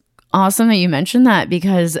 That's awesome that you mentioned that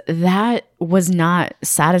because that was not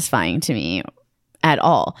satisfying to me at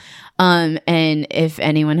all. And if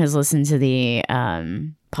anyone has listened to the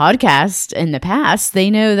podcast in the past, they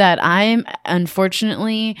know that I'm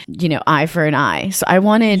unfortunately, eye for an eye. So I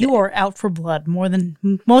wanted... You are out for blood more than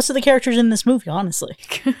most of the characters in this movie, honestly.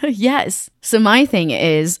 Yes. So my thing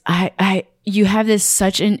is, you have this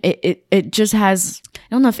it just has, I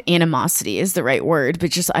don't know if animosity is the right word, but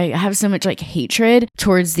just I have so much like hatred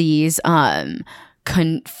towards these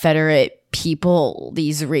Confederate people,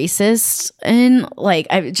 these racists, and like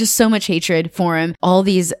I just so much hatred for him. All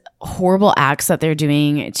these horrible acts that they're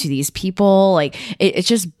doing to these people, like it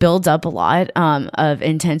just builds up a lot of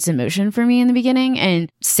intense emotion for me in the beginning. And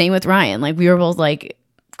same with Ryan. Like we were both like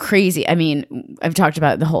crazy. I mean, I've talked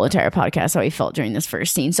about the whole entire podcast how I felt during this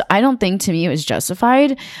first scene. So I don't think to me it was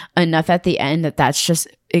justified enough at the end that that's just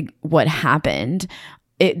what happened.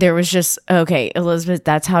 There was just, okay, Elizabeth,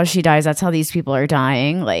 that's how she dies. That's how these people are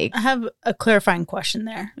dying. Like, I have a clarifying question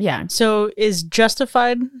there. Yeah. So is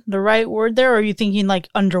justified the right word there, or are you thinking like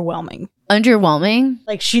underwhelming? Underwhelming.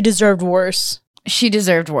 Like she deserved worse. She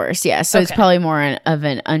deserved worse. Yeah. So it's probably more of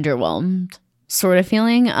an underwhelmed sort of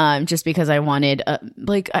feeling, just because I wanted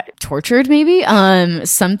tortured, maybe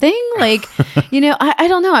something like, I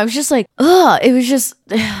don't know, I was just like, it was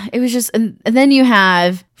just and then you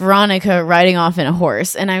have Veronica riding off in a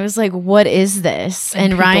horse, and I was like, what is this?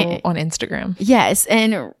 And Ryan on Instagram, yes,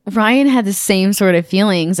 and Ryan had the same sort of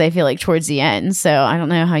feelings, I feel like, towards the end. So I don't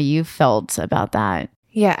know how you felt about that.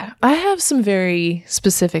 Yeah, I have some very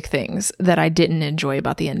specific things that I didn't enjoy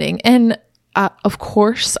about the ending, and of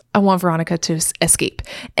course, I want Veronica to escape.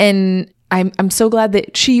 And I'm so glad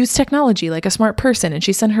that she used technology like a smart person, and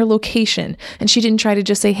she sent her location, and she didn't try to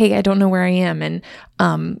just say, hey, I don't know where I am. And,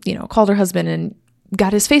 called her husband and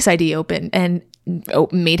got his Face ID open and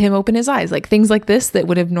made him open his eyes. Like things like this that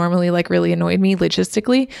would have normally like really annoyed me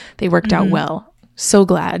logistically. They worked out well. So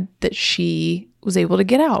glad that she was able to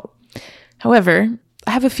get out. However,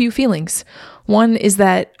 I have a few feelings. One is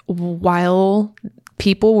that while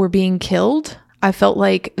people were being killed, I felt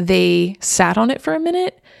like they sat on it for a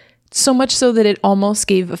minute, so much so that it almost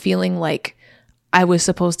gave a feeling like I was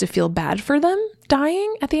supposed to feel bad for them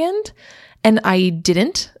dying at the end, and I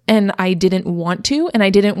didn't, and I didn't want to, and I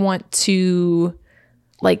didn't want to,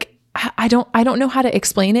 like, I don't know how to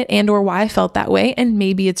explain it and or why I felt that way, and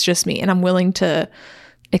maybe it's just me, and I'm willing to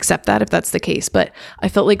accept that if that's the case, but I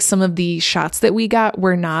felt like some of the shots that we got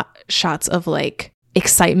were not shots of like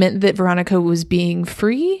excitement that Veronica was being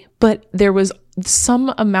free, but there was some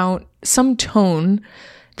tone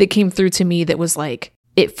that came through to me that was like,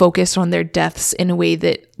 it focused on their deaths in a way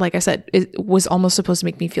that, like I said, it was almost supposed to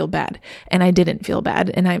make me feel bad. And I didn't feel bad.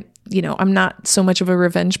 And I'm not so much of a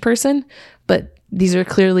revenge person, but these are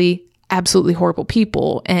clearly absolutely horrible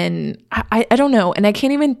people. And I don't know. And I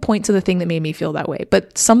can't even point to the thing that made me feel that way,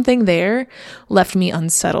 but something there left me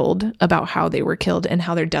unsettled about how they were killed and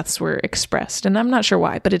how their deaths were expressed. And I'm not sure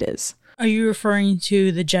why, but it is. Are you referring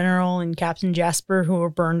to the general and Captain Jasper who were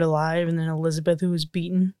burned alive, and then Elizabeth who was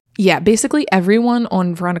beaten? Yeah, basically everyone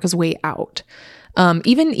on Veronica's way out.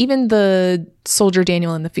 Even the soldier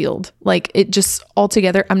Daniel in the field. Like it just all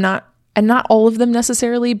together, and not all of them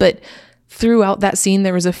necessarily, but throughout that scene,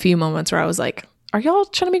 there was a few moments where I was like, are y'all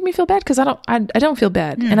trying to make me feel bad? Because I don't feel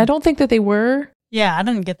bad. And I don't think that they were. Yeah, I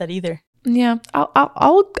didn't get that either. Yeah,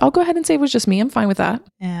 I'll go ahead and say it was just me. I'm fine with that.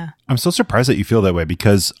 Yeah. I'm so surprised that you feel that way,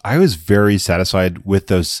 because I was very satisfied with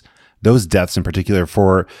those deaths in particular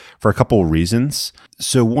for a couple of reasons.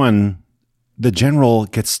 So one, the general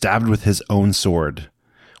gets stabbed with his own sword,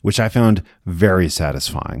 which I found very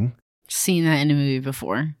satisfying. Seen that in a movie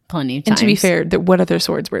before plenty of times. And to be fair, what other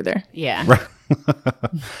swords were there? Yeah. Right.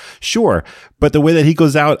 Sure. But the way that he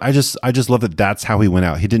goes out, I just love that that's how he went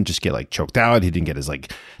out. He didn't just get like choked out. He didn't get his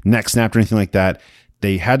like neck snapped or anything like that.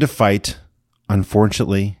 They had to fight.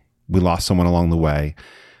 Unfortunately, we lost someone along the way.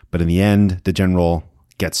 But in the end, the general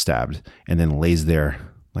gets stabbed and then lays there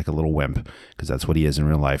like a little wimp, because that's what he is in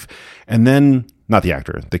real life. And then, not the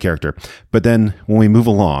actor, the character. But then when we move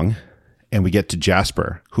along, and we get to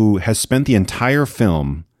Jasper, who has spent the entire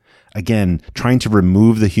film, again, trying to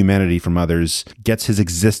remove the humanity from others, gets his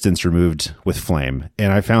existence removed with flame.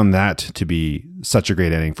 And I found that to be such a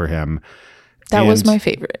great ending for him. That was my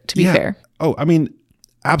favorite, to be fair. Oh, I mean,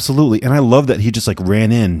 absolutely. And I love that he just like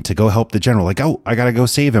ran in to go help the general. Like, oh, I got to go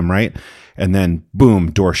save him, right? And then boom,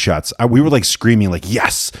 door shuts. We were like screaming like,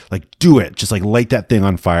 yes, like do it. Just like light that thing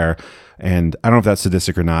on fire. And I don't know if that's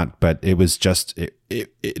sadistic or not, but it was just,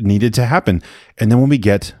 it needed to happen. And then when we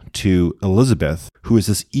get to Elizabeth, who is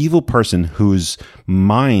this evil person whose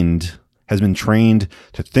mind has been trained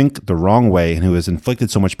to think the wrong way and who has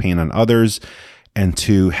inflicted so much pain on others, and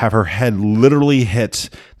to have her head literally hit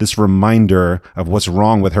this reminder of what's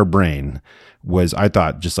wrong with her brain was, I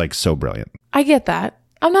thought, just like so brilliant. I get that.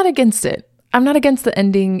 I'm not against it. I'm not against the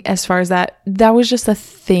ending as far as that. That was just a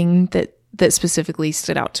thing that specifically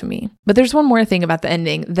stood out to me. But there's one more thing about the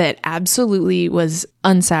ending that absolutely was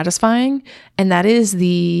unsatisfying, and that is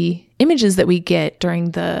the images that we get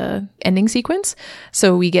during the ending sequence.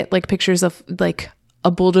 So we get like pictures of like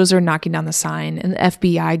a bulldozer knocking down the sign and the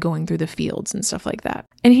FBI going through the fields and stuff like that.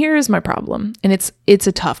 And here is my problem. And it's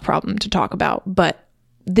a tough problem to talk about, but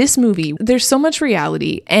this movie, there's so much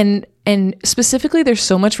reality, and specifically there's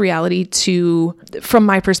so much reality to, from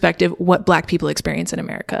my perspective, what Black people experience in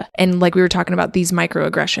America. And like we were talking about, these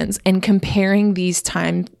microaggressions and comparing these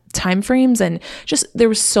time frames, and just there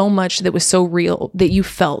was so much that was so real that you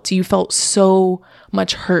felt so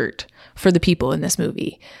much hurt for the people in this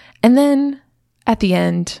movie. And then at the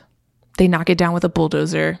end, they knock it down with a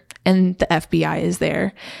bulldozer and the FBI is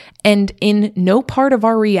there. And in no part of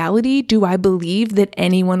our reality do I believe that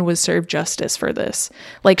anyone was served justice for this.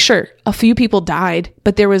 Like, sure, a few people died,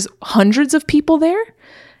 but there was hundreds of people there.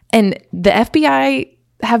 And the FBI,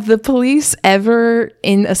 have the police ever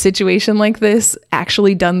in a situation like this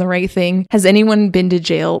actually done the right thing? Has anyone been to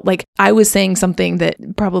jail? Like, I was saying something that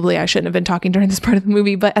probably I shouldn't have been talking during this part of the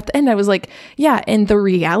movie, but at the end I was like, yeah, and the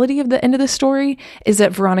reality of the end of the story is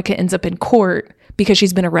that Veronica ends up in court because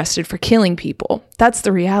she's been arrested for killing people. That's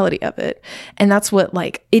the reality of it. And that's what,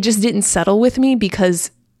 like, it just didn't settle with me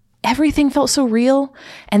because everything felt so real.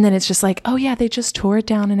 And then it's just like, oh yeah, they just tore it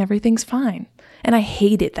down and everything's fine. And I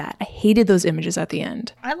hated that. I hated those images at the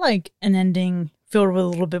end. I like an ending filled with a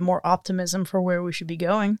little bit more optimism for where we should be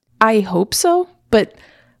going. I hope so, but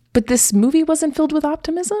this movie wasn't filled with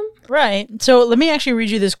optimism. Right. So let me actually read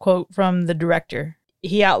you this quote from the director.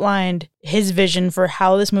 He outlined his vision for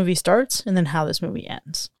how this movie starts and then how this movie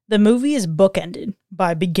ends. The movie is bookended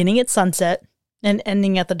by beginning at sunset and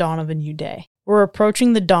ending at the dawn of a new day. We're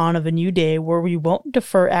approaching the dawn of a new day where we won't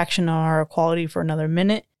defer action on our equality for another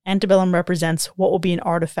minute. Antebellum represents what will be an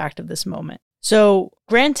artifact of this moment. So,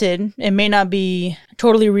 granted, it may not be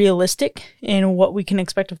totally realistic in what we can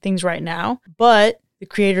expect of things right now, but the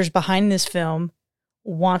creators behind this film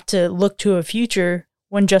want to look to a future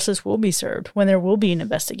when justice will be served, when there will be an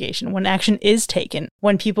investigation, when action is taken,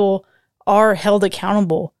 when people are held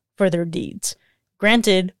accountable for their deeds.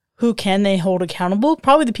 Granted, who can they hold accountable?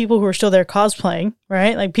 Probably the people who are still there cosplaying,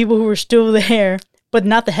 right? Like people who are still there, but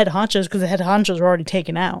not the head honchos, because the head honchos are already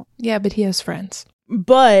taken out. Yeah, but he has friends.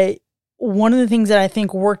 But one of the things that I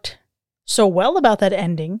think worked so well about that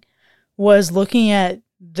ending was looking at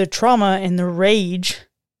the trauma and the rage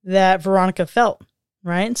that Veronica felt,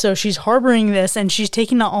 right? So she's harboring this and she's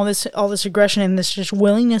taking out all this aggression and this just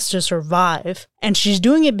willingness to survive. And she's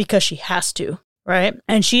doing it because she has to, right?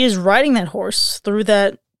 And she is riding that horse through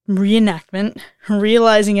that reenactment,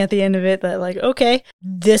 realizing at the end of it that, like, okay,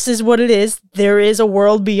 this is what it is. There is a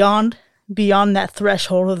world beyond that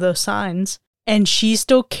threshold of those signs. And she's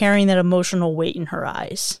still carrying that emotional weight in her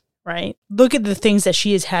eyes, right? Look at the things that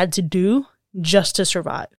she has had to do just to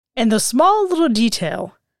survive. And the small little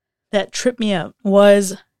detail that tripped me up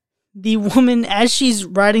was the woman, as she's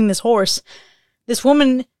riding this horse, this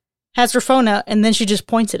woman has her phone out and then she just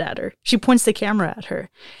points it at her. She points the camera at her.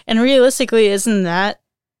 And realistically, isn't that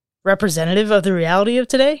representative of the reality of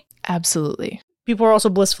today? Absolutely. People are also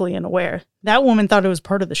blissfully unaware. That woman thought it was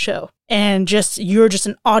part of the show. And you're just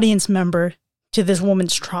an audience member to this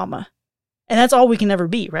woman's trauma. And that's all we can ever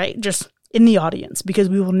be, right? Just in the audience, because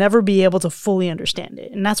we will never be able to fully understand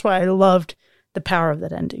it. And that's why I loved the power of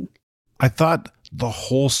that ending. I thought the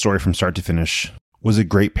whole story from start to finish was a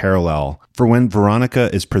great parallel for when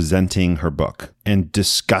Veronica is presenting her book and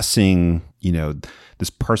discussing, this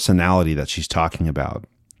personality that she's talking about,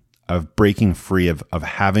 of breaking free of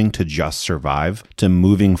having to just survive, to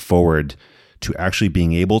moving forward to actually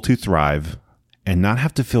being able to thrive and not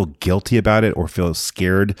have to feel guilty about it or feel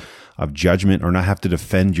scared of judgment or not have to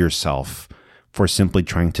defend yourself for simply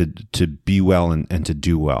trying to be well and to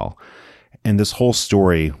do well. And this whole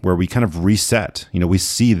story where we kind of reset, we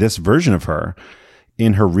see this version of her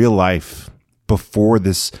in her real life before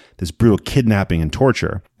this brutal kidnapping and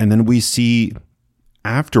torture. And then we see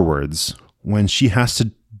afterwards when she has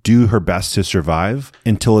to do her best to survive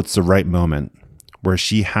until it's the right moment, where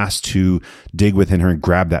she has to dig within her and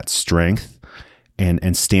grab that strength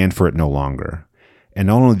and stand for it no longer. And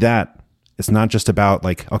not only that, it's not just about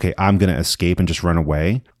like, okay, I'm going to escape and just run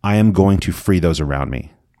away. I am going to free those around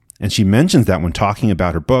me. And she mentions that when talking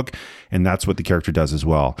about her book, and that's what the character does as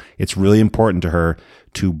well. It's really important to her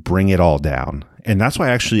to bring it all down. And that's why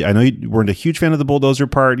actually, I know you weren't a huge fan of the bulldozer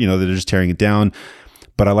part, that they're just tearing it down,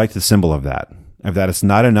 but I like the symbol of that it's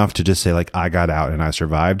not enough to just say like, I got out and I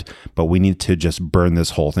survived, but we need to just burn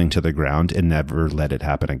this whole thing to the ground and never let it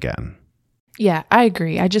happen again. Yeah, I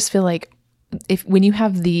agree. I just feel like when you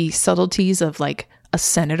have the subtleties of like a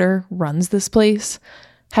senator runs this place,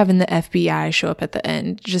 having the FBI show up at the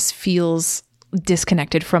end just feels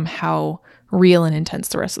disconnected from how real and intense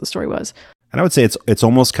the rest of the story was. And I would say it's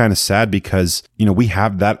almost kind of sad because, you know, we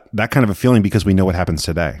have that kind of a feeling because we know what happens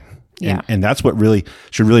today. Yeah. And that's what really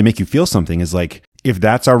should really make you feel something is like, if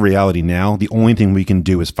that's our reality now, the only thing we can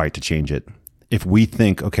do is fight to change it. If we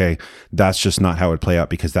think, okay, that's just not how it would play out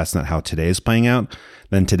because that's not how today is playing out,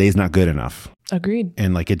 then today's not good enough. Agreed.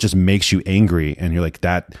 And like, it just makes you angry and you're like,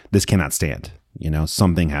 this cannot stand, you know,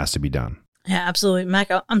 something has to be done. Yeah, absolutely. Mac,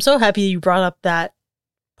 I'm so happy you brought up that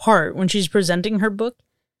part when she's presenting her book,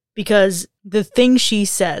 because the thing she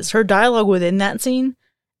says, her dialogue within that scene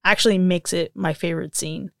actually makes it my favorite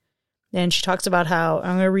scene. And she talks about how,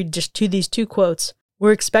 I'm going to read just these two quotes.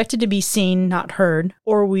 We're expected to be seen, not heard,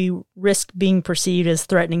 or we risk being perceived as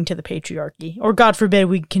threatening to the patriarchy. Or God forbid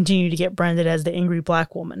we continue to get branded as the angry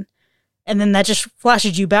black woman. And then that just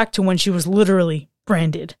flashes you back to when she was literally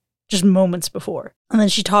branded, just moments before. And then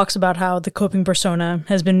she talks about how the coping persona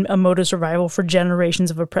has been a mode of survival for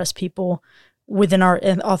generations of oppressed people. Within our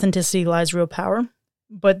authenticity lies real power.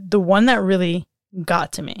 But the one that really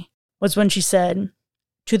got to me was when she said,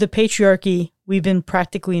 to the patriarchy, we've been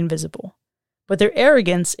practically invisible. But their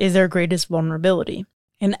arrogance is their greatest vulnerability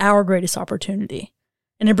and our greatest opportunity.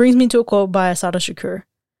 And it brings me to a quote by Assata Shakur.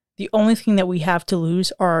 The only thing that we have to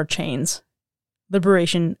lose are our chains.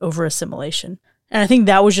 Liberation over assimilation. And I think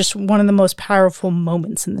that was just one of the most powerful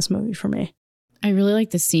moments in this movie for me. I really like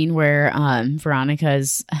the scene where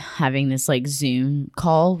Veronica's having this like Zoom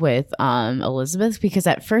call with Elizabeth, because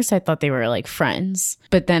at first I thought they were like friends,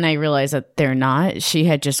 but then I realized that they're not. She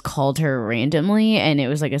had just called her randomly and it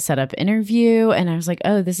was like a setup interview, and I was like,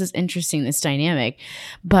 oh, this is interesting, this dynamic.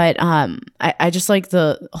 But I just like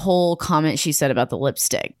the whole comment she said about the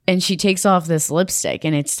lipstick, and she takes off this lipstick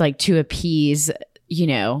and it's like to appease, you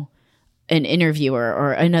know, an interviewer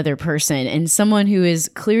or another person, and someone who is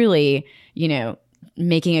clearly, you know,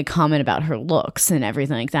 making a comment about her looks and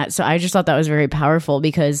everything like that. So I just thought that was very powerful,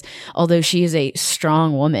 because although she is a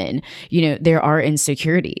strong woman, you know, there are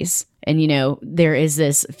insecurities. And, you know, there is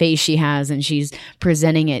this face she has and she's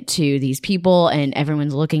presenting it to these people and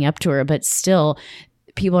everyone's looking up to her, but still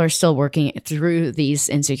people are still working through these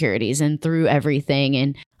insecurities and through everything.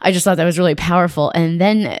 And I just thought that was really powerful. And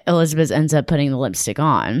then Elizabeth ends up putting the lipstick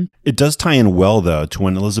on. It does tie in well, though, to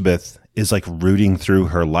when Elizabeth is like rooting through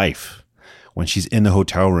her life. When she's in the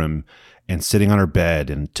hotel room and sitting on her bed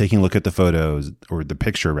and taking a look at the photos, or the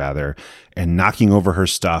picture rather, and knocking over her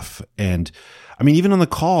stuff. And I mean, even on the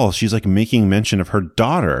call, she's like making mention of her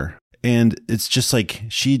daughter. And it's just like,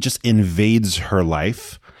 she just invades her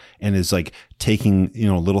life and is like taking, you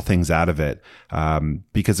know, little things out of it.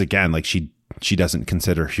 Because again, like she doesn't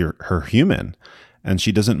consider her human, and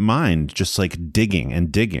she doesn't mind just like digging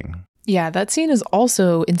and digging. Yeah, that scene is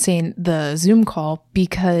also insane, the Zoom call,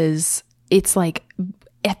 because it's like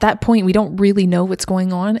at that point we don't really know what's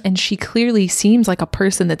going on, and she clearly seems like a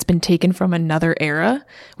person that's been taken from another era,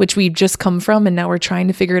 which we've just come from, and now we're trying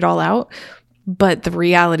to figure it all out. But the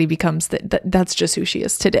reality becomes that that's just who she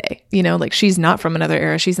is today. You know, like, she's not from another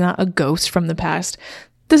era. She's not a ghost from the past.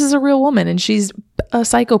 This is a real woman, and she's a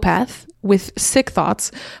psychopath with sick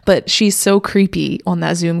thoughts, but she's so creepy on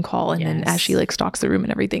that Zoom call. And then as she like stalks the room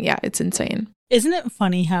and everything, yeah, it's insane. Isn't it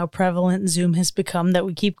funny how prevalent Zoom has become that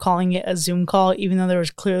we keep calling it a Zoom call, even though there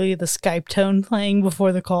was clearly the Skype tone playing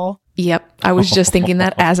before the call? Yep. I was just thinking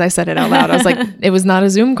that as I said it out loud. I was like, it was not a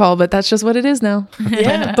Zoom call, but that's just what it is now.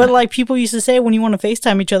 Yeah. But like people used to say when you want to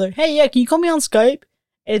FaceTime each other, hey, yeah, can you call me on Skype?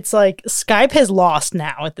 It's like Skype has lost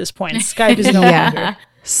now at this point. Skype is no longer.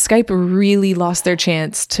 Skype really lost their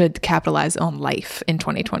chance to capitalize on life in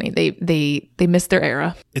 2020. They missed their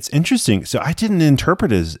era. It's interesting. So I didn't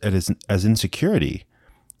interpret it as insecurity.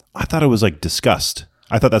 I thought it was like disgust.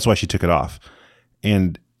 I thought that's why she took it off.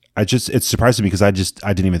 And it's surprising me because I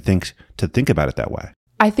didn't even think about it that way.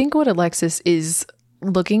 I think what Alexis is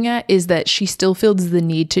looking at is that she still feels the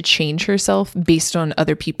need to change herself based on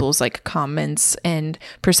other people's like comments and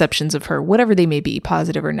perceptions of her, whatever they may be,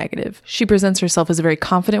 positive or negative. She presents herself as a very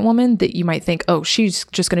confident woman that you might think, oh, she's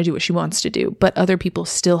just going to do what she wants to do, but other people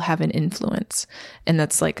still have an influence. And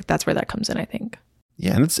that's where that comes in, I think.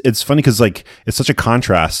 Yeah, and it's funny because like it's such a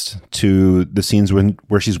contrast to the scenes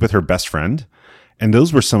where she's with her best friend, and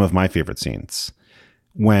those were some of my favorite scenes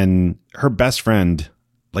when her best friend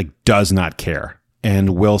like does not care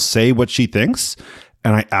and will say what she thinks.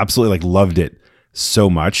 And I absolutely like loved it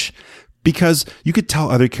so much because you could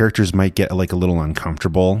tell other characters might get like a little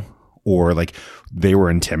uncomfortable or like they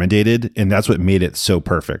were intimidated. And that's what made it so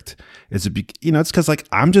perfect. It's because like,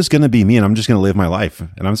 I'm just going to be me and I'm just going to live my life.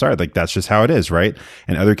 And I'm sorry, like that's just how it is. Right.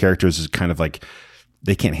 And other characters is kind of like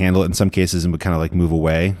they can't handle it in some cases and would kind of like move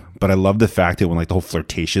away. But I love the fact that when like the whole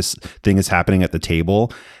flirtatious thing is happening at the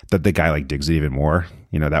table, that the guy like digs it even more.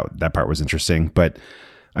 You know, that part was interesting. But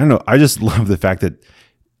I don't know. I just love the fact that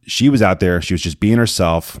she was out there. She was just being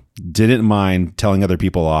herself, didn't mind telling other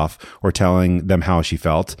people off or telling them how she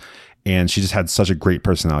felt. And she just had such a great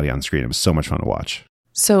personality on screen. It was so much fun to watch.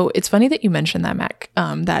 So it's funny that you mentioned that, Mac,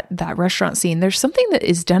 that restaurant scene. There's something that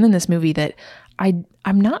is done in this movie that I'm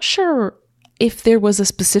not sure if there was a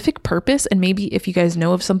specific purpose, and maybe if you guys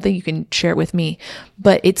know of something, you can share it with me,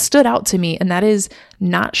 but it stood out to me, and that is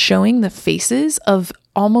not showing the faces of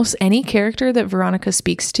almost any character that Veronica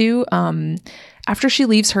speaks to after she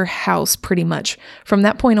leaves her house, pretty much. From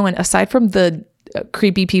that point on, aside from the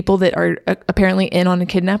creepy people that are apparently in on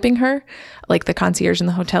kidnapping her, like the concierge in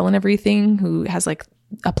the hotel and everything, who has like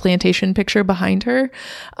a plantation picture behind her.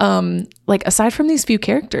 Like aside from these few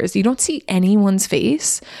characters, you don't see anyone's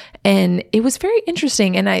face. And it was very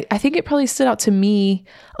interesting. And I think it probably stood out to me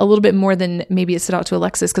a little bit more than maybe it stood out to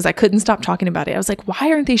Alexis, because I couldn't stop talking about it. I was like,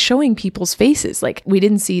 why aren't they showing people's faces? Like, we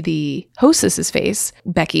didn't see the hostess's face,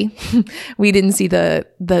 Becky. We didn't see the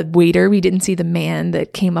waiter. We didn't see the man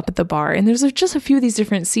that came up at the bar. And there's just a few of these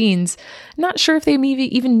different scenes. Not sure if they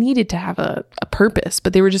maybe even needed to have a purpose,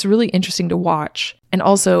 but they were just really interesting to watch. And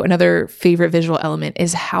also another favorite visual element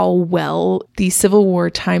is how well the Civil War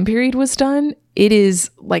time period was done. It is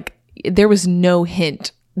like, there was no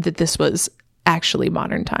hint that this was actually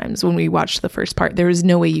modern times when we watched the first part. There was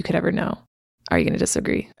no way you could ever know. Are you going to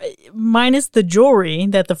disagree? Minus the jewelry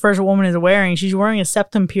that the first woman is wearing. She's wearing a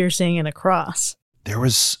septum piercing and a cross. There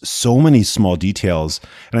was so many small details.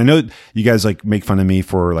 And I know you guys like make fun of me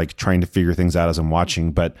for like trying to figure things out as I'm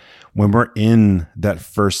watching, but when we're in that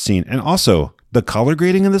first scene, and also the color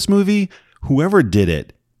grading in this movie, whoever did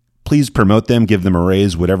it, please promote them, give them a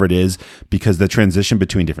raise, whatever it is, because the transition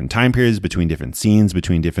between different time periods, between different scenes,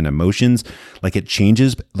 between different emotions, like it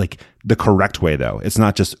changes like the correct way though. It's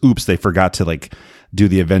not just, oops, they forgot to like do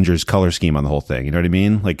the Avengers color scheme on the whole thing. You know what I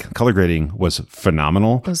mean? Like color grading was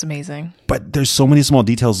phenomenal. It was amazing. But there's so many small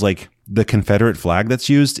details, like the Confederate flag that's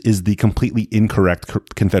used is the completely incorrect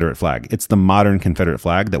Confederate flag. It's the modern Confederate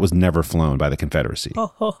flag that was never flown by the Confederacy.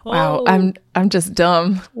 Ho, ho, ho. Wow, I'm just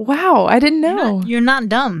dumb. Wow, I didn't know. You're not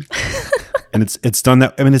dumb. And it's done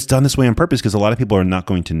that. I mean, it's done this way on purpose because a lot of people are not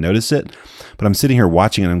going to notice it. But I'm sitting here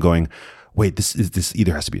watching and I'm going, wait, this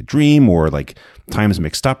either has to be a dream or like time's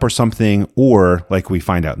mixed up or something, or like we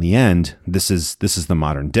find out in the end, this is the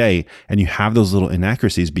modern day, and you have those little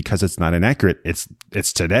inaccuracies because it's not inaccurate.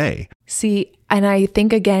 It's today. See, and I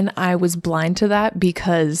think again, I was blind to that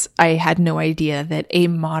because I had no idea that a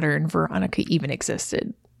modern Veronica even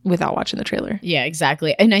existed without watching the trailer. Yeah,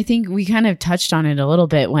 exactly. And I think we kind of touched on it a little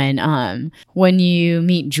bit when you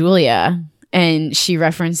meet Julia. And she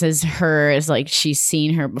references her as like she's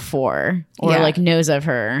seen her before or like knows of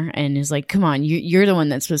her and is like, come on, you're the one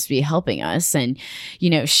that's supposed to be helping us. And, you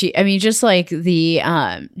know, just like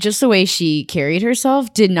just the way she carried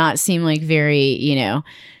herself did not seem like very, you know,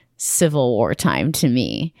 Civil War time to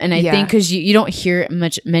me. And I think because you don't hear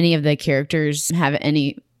many of the characters have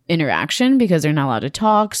any interaction because they're not allowed to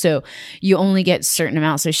talk, so you only get certain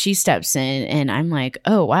amounts. So she steps in and I'm like,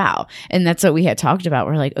 oh wow. And that's what we had talked about.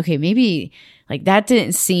 We're like, okay, maybe like that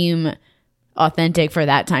didn't seem authentic for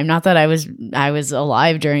that time. Not that I was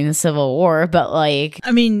alive during the Civil War, but like,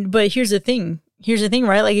 I mean, but here's the thing,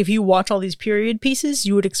 right? Like if you watch all these period pieces,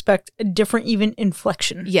 you would expect a different even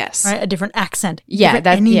inflection. Yes. Right? A different accent. Yeah,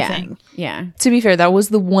 that's anything. Yeah. To be fair, that was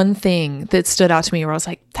the one thing that stood out to me where I was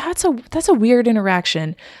like, that's a weird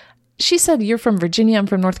interaction. She said, you're from Virginia, I'm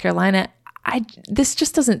from North Carolina. This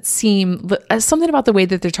just doesn't seem, something about the way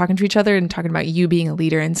that they're talking to each other and talking about you being a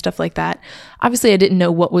leader and stuff like that. Obviously, I didn't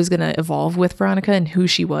know what was going to evolve with Veronica and who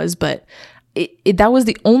she was, but that was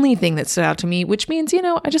the only thing that stood out to me, which means, you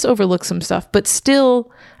know, I just overlooked some stuff. But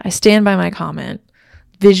still, I stand by my comment.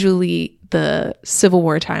 Visually, the Civil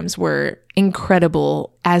War times were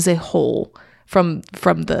incredible as a whole. From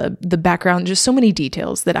the background, just so many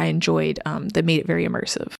details that I enjoyed that made it very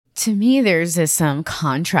immersive. To me, there's this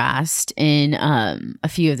contrast in a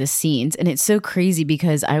few of the scenes, and it's so crazy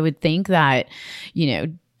because I would think that, you know,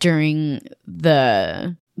 during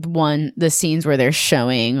the scenes where they're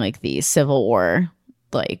showing like the Civil War,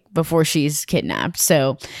 like before she's kidnapped.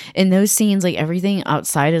 So in those scenes, like everything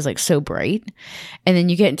outside is like so bright. And then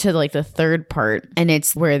you get into like the third part and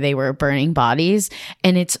it's where they were burning bodies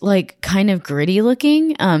and it's like kind of gritty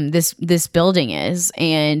looking. This building is,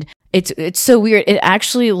 and It's so weird. It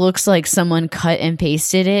actually looks like someone cut and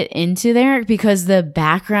pasted it into there because the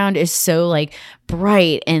background is so like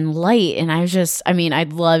bright and light. And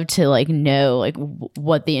I'd love to like know like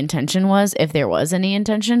what the intention was, if there was any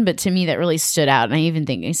intention. But to me, that really stood out. And I even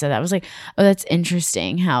think I said that, I was like, oh, that's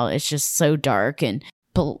interesting how it's just so dark and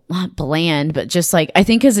not bland, but just like, I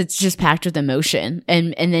think because it's just packed with emotion,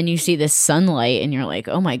 and then you see this sunlight and you're like,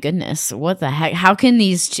 oh my goodness, what the heck, how can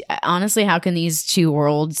these two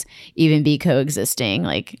worlds even be coexisting,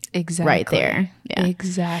 like exactly right there? Yeah,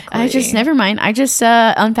 exactly. I just never mind, I just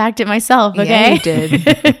unpacked it myself. Okay, yeah, you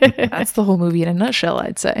did. That's the whole movie in a nutshell,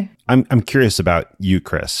 I'd say. I'm curious about you,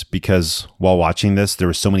 Chris, because while watching this, there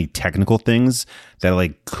were so many technical things that I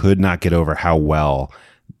like could not get over how well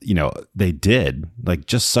they did, like,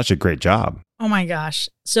 just such a great job. Oh my gosh.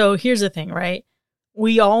 So here's the thing, right?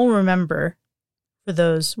 We all remember,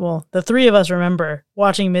 the three of us remember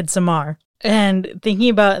watching Midsommar and thinking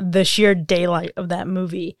about the sheer daylight of that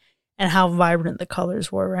movie and how vibrant the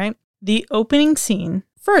colors were, right? The opening scene,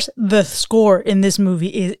 first, the score in this movie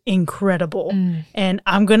is incredible. And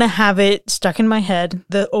I'm going to have it stuck in my head.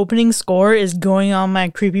 The opening score is going on my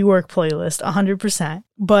creepy work playlist 100%.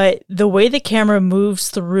 But the way the camera moves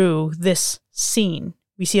through this scene,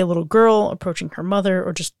 we see a little girl approaching her mother,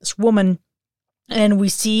 or just this woman, and we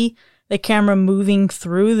see the camera moving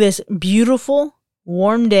through this beautiful,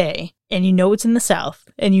 warm day, and it's in the South,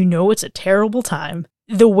 and it's a terrible time.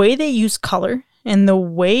 The way they use color and the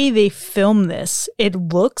way they film this, it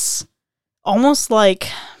looks almost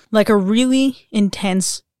like a really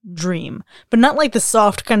intense dream, but not like the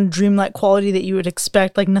soft kind of dreamlike quality that you would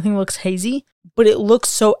expect, like nothing looks hazy, but it looks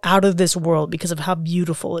so out of this world because of how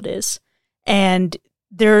beautiful it is. And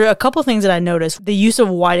there are a couple things that I noticed. The use of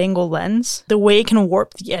wide angle lens, the way it can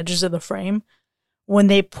warp the edges of the frame. When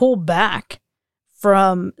they pull back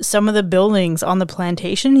from some of the buildings on the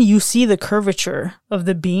plantation, you see the curvature of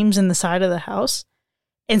the beams in the side of the house.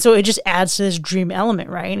 And so it just adds to this dream element,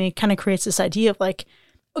 right? And it kind of creates this idea of like,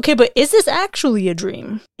 okay, but is this actually a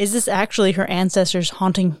dream? Is this actually her ancestors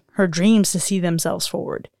haunting her dreams to see themselves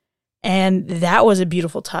forward? And that was a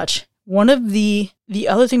beautiful touch. One of the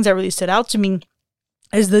other things that really stood out to me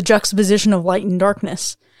is the juxtaposition of light and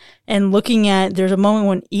darkness. And looking at, there's a moment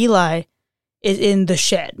when Eli is in the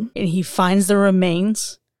shed and he finds the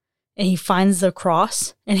remains and he finds the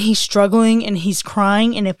cross and he's struggling and he's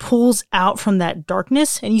crying, and it pulls out from that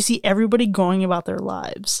darkness and you see everybody going about their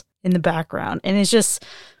lives in the background. And it's just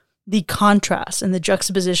the contrast and the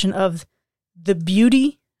juxtaposition of the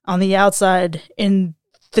beauty on the outside and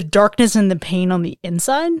the darkness and the pain on the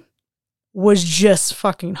inside was just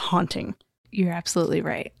fucking haunting. You're absolutely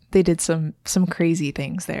right. They did some crazy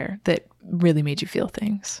things there that really made you feel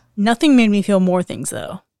things. Nothing made me feel more things,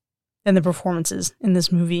 though, than the performances in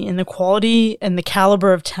this movie and the quality and the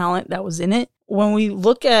caliber of talent that was in it. When we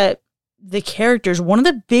look at the characters, one of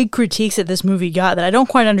the big critiques that this movie got that I don't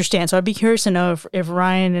quite understand, so I'd be curious to know if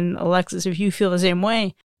Ryan and Alexis, if you feel the same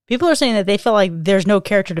way. People are saying that they feel like there's no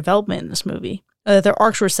character development in this movie, that their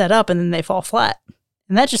arcs were set up and then they fall flat.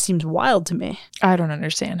 And that just seems wild to me. I don't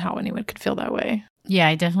understand how anyone could feel that way. Yeah,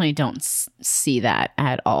 I definitely don't see that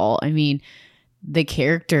at all. I mean, the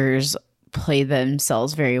characters play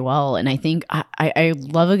themselves very well. And I think I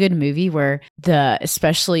love a good movie where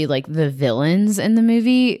especially like the villains in the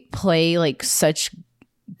movie play like such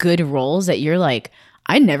good roles that you're like,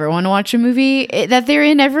 I never want to watch a movie that they're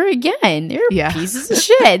in ever again. They're pieces of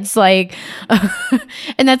shit. It's like,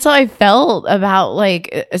 and that's how I felt about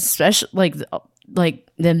like, especially like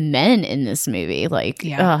the men in this movie. Like,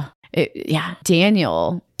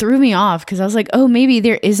 Daniel threw me off because I was like, oh, maybe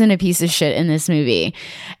there isn't a piece of shit in this movie.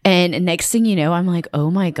 And next thing you know, I'm like, oh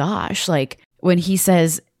my gosh, like when he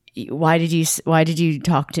says, why did you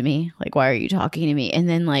talk to me? Like, why are you talking to me? And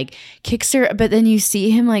then like kicks her, but then you see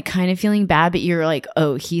him like kind of feeling bad, but you're like,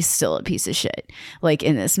 oh, he's still a piece of shit, like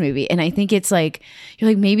in this movie. And I think it's like, you're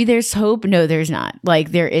like, maybe there's hope. No, there's not.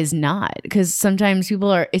 Like there is not. Because sometimes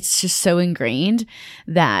it's just so ingrained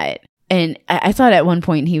that, and I thought at one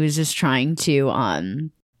point he was just trying to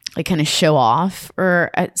like kind of show off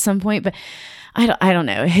or at some point, but I don't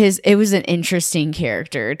know. It was an interesting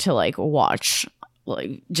character to like watch.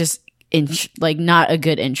 Like just like not a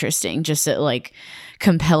good interesting, just a like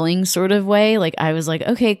compelling sort of way. Like I was like,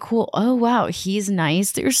 okay, cool. Oh wow, he's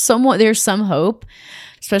nice. There's some hope,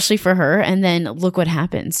 especially for her. And then look what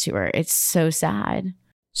happens to her. It's so sad.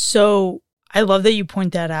 So I love that you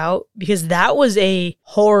point that out because that was a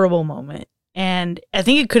horrible moment. And I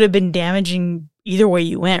think it could have been damaging either way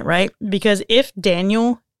you went, right? Because if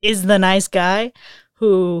Daniel is the nice guy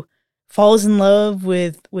who falls in love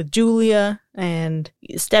with Julia and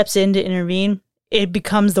steps in to intervene, it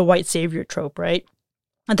becomes the white savior trope, right?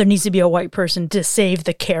 And there needs to be a white person to save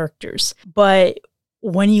the characters. But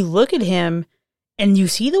when you look at him and you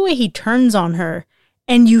see the way he turns on her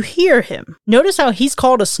and you hear him, notice how he's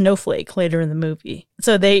called a snowflake later in the movie.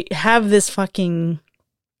 So they have this fucking,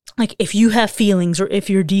 like, if you have feelings or if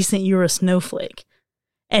you're decent, you're a snowflake.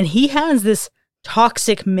 And he has this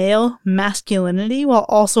toxic male masculinity while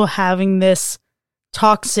also having this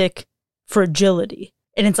toxic fragility.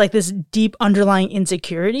 And it's like this deep underlying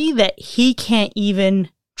insecurity that he can't even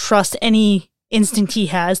trust any instinct he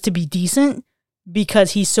has to be decent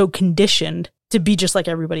because he's so conditioned to be just like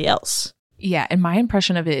everybody else. Yeah, and my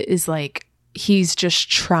impression of it is like he's just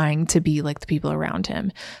trying to be like the people around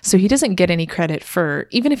him. So he doesn't get any credit for,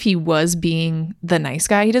 even if he was being the nice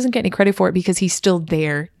guy, he doesn't get any credit for it because he's still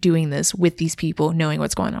there doing this with these people, knowing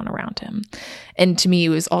what's going on around him. And to me, it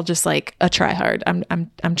was all just like a try hard.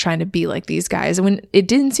 I'm trying to be like these guys. And when it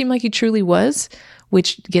didn't seem like he truly was,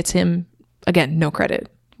 which gets him, again, no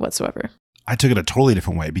credit whatsoever. I took it a totally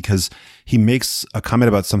different way because he makes a comment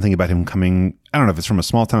about something about him coming, I don't know if it's from a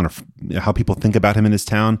small town or how people think about him in his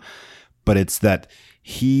town, but it's that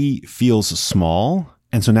he feels small.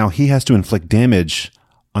 And so now he has to inflict damage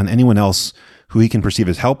on anyone else who he can perceive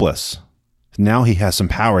as helpless. Now he has some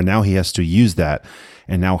power. Now he has to use that.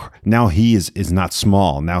 And now he is not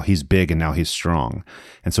small. Now he's big and now he's strong.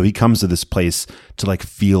 And so he comes to this place to like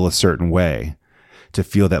feel a certain way, to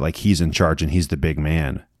feel that like he's in charge and he's the big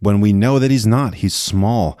man. When we know that he's not, he's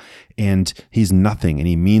small and he's nothing and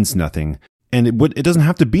he means nothing. And it doesn't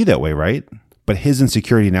have to be that way, right? But his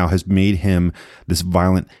insecurity now has made him this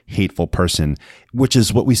violent, hateful person, which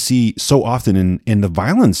is what we see so often in the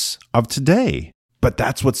violence of today. But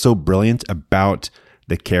that's what's so brilliant about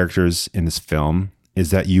the characters in this film,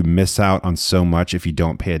 is that you miss out on so much if you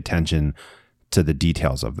don't pay attention to the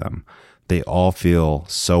details of them. They all feel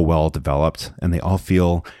so well developed, and they all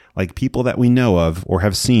feel like people that we know of or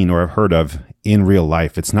have seen or have heard of in real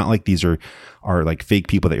life. It's not like these are like fake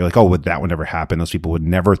people that you're like, oh, would that would never happen? Those people would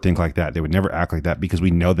never think like that. They would never act like that, because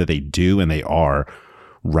we know that they do and they are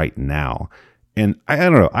right now. And I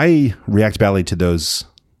don't know, I react badly to those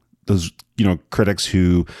critics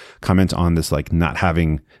who comment on this, like not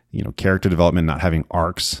having, character development, not having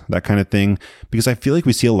arcs, that kind of thing, because I feel like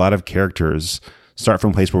we see a lot of characters start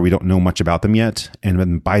from a place where we don't know much about them yet. And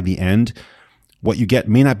then by the end, what you get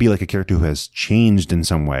may not be like a character who has changed in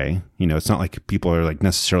some way. It's not like people are like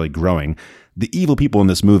necessarily growing. The evil people in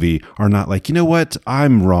this movie are not like, you know what,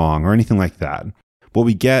 I'm wrong or anything like that. What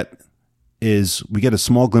we get is we get a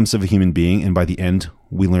small glimpse of a human being, and by the end,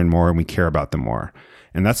 we learn more and we care about them more.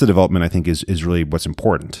 And that's the development I think is really what's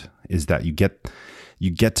important, is that you get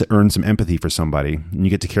to earn some empathy for somebody and you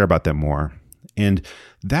get to care about them more. And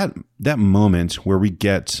that moment where we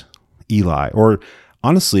get Eli, or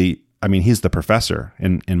honestly, I mean, he's the professor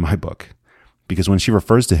in my book, because when she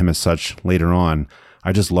refers to him as such later on,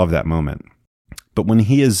 I just love that moment. But when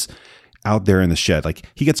he is out there in the shed, like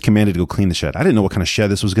he gets commanded to go clean the shed. I didn't know what kind of shed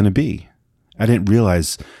this was going to be. I didn't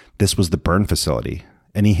realize this was the burn facility.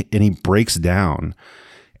 And he breaks down,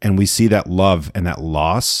 and we see that love and that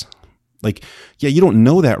loss. Like, yeah, you don't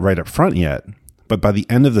know that right up front yet, but by the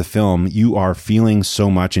end of the film, you are feeling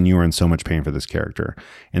so much and you are in so much pain for this character.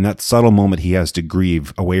 And that subtle moment he has to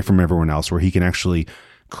grieve away from everyone else, where he can actually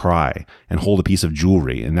cry and hold a piece of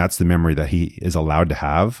jewelry. And that's the memory that he is allowed to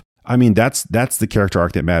have. I mean, that's the character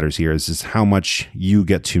arc that matters here, is just how much you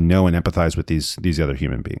get to know and empathize with these other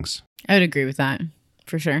human beings. I would agree with that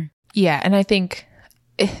for sure. Yeah. And I think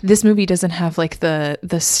this movie doesn't have like the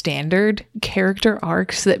standard character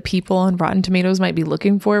arcs that people on Rotten Tomatoes might be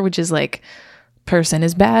looking for, which is like, person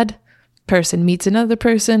is bad, person meets another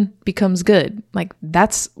person, becomes good. Like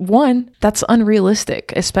that's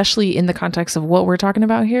unrealistic, especially in the context of what we're talking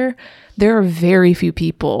about here. There are very few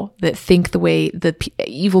people that think the way the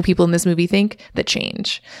evil people in this movie think that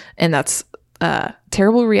change. And that's a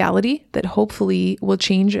terrible reality that hopefully will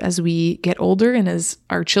change as we get older and as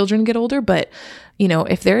our children get older. But,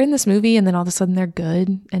 if they're in this movie and then all of a sudden they're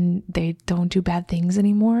good and they don't do bad things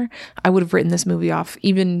anymore, I would have written this movie off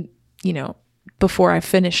even, before I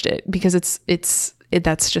finished it, because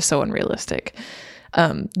that's just so unrealistic.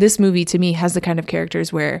 This movie to me has the kind of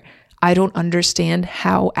characters where I don't understand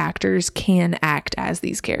how actors can act as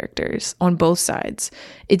these characters on both sides.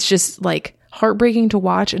 It's just like heartbreaking to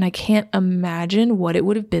watch, and I can't imagine what it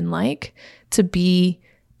would have been like to be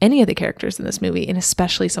any of the characters in this movie, and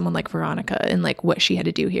especially someone like Veronica and like what she had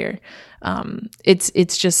to do here.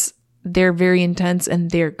 It's just, they're very intense and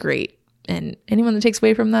they're great, and anyone that takes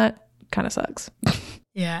away from that kind of sucks.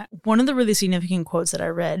 Yeah. One of the really significant quotes that I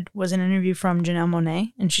read was an interview from Janelle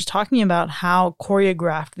Monáe, and she's talking about how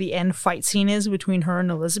choreographed the end fight scene is between her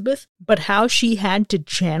and Elizabeth, but how she had to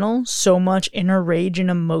channel so much inner rage and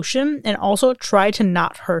emotion and also try to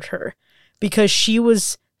not hurt her because she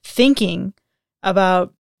was thinking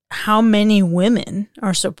about how many women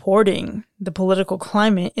are supporting the political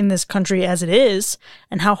climate in this country as it is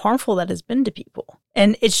and how harmful that has been to people.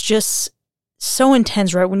 And it's just so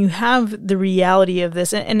intense, right? When you have the reality of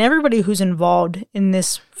this and everybody who's involved in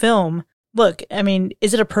this film, look, I mean,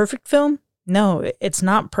 is it a perfect film? No, it's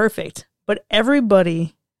not perfect. But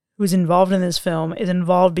everybody who's involved in this film is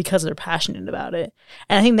involved because they're passionate about it.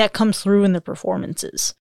 And I think that comes through in the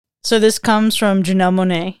performances. So this comes from Janelle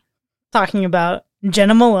Monáe talking about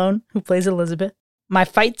Jenna Malone, who plays Elizabeth. My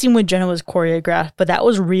fight scene with Jenna was choreographed, but that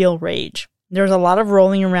was real rage. There was a lot of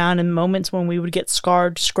rolling around and moments when we would get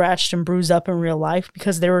scarred, scratched, and bruised up in real life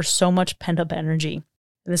because there was so much pent-up energy.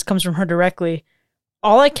 And this comes from her directly.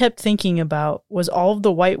 All I kept thinking about was all of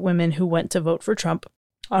the white women who went to vote for Trump,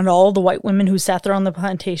 and all of the white women who sat there on the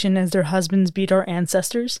plantation as their husbands beat our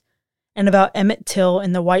ancestors, and about Emmett Till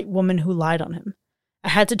and the white woman who lied on him. I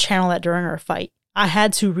had to channel that during our fight. I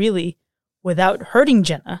had to really, without hurting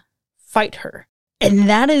Jenna, fight her. And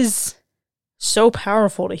that is so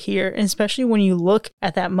powerful to hear, and especially when you look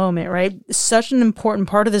at that moment, right? Such an important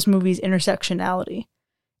part of this movie's intersectionality.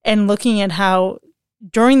 And looking at how,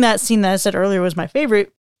 during that scene that I said earlier was my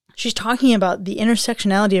favorite, she's talking about the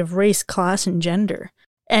intersectionality of race, class, and gender.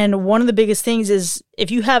 And one of the biggest things is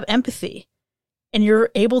if you have empathy and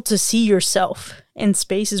you're able to see yourself in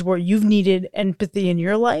spaces where you've needed empathy in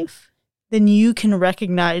your life, then you can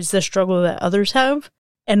recognize the struggle that others have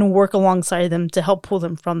and work alongside them to help pull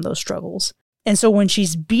them from those struggles. And so when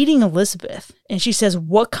she's beating Elizabeth and she says,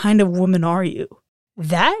 "What kind of woman are you?"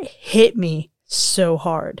 That hit me so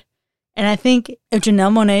hard. And I think if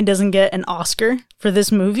Janelle Monáe doesn't get an Oscar for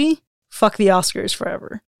this movie, fuck the Oscars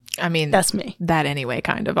forever. I mean, that's me. That anyway,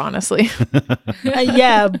 kind of, honestly.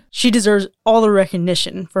 Yeah, she deserves all the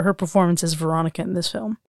recognition for her performance as Veronica in this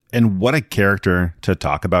film. And what a character to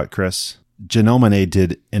talk about, Chris. Janelle Monáe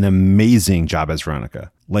did an amazing job as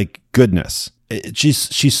Veronica. Like, goodness.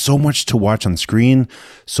 She's so much to watch on screen,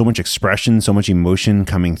 so much expression, so much emotion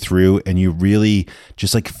coming through, and you really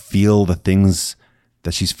just like feel the things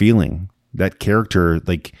that she's feeling. That character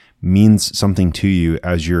like means something to you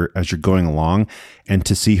as you're going along, and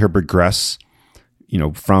to see her progress, you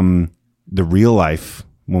know, from the real life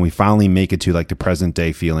when we finally make it to like the present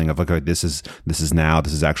day feeling of like, okay, this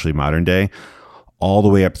is actually modern day, all the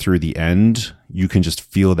way up through the end, you can just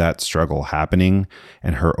feel that struggle happening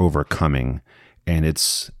and her overcoming. And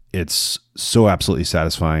it's so absolutely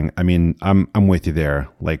satisfying. I mean, I'm with you there.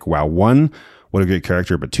 Like, wow, one, what a great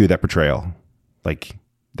character, but two, that portrayal. Like,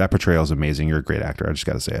 that portrayal is amazing. You're a great actor. I just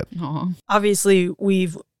got to say it. Aww. Obviously,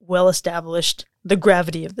 we've well established the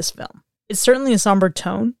gravity of this film. It's certainly a somber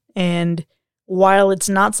tone, and while it's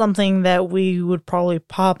not something that we would probably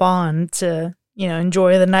pop on to, you know,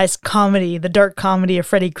 enjoy the nice comedy, the dark comedy of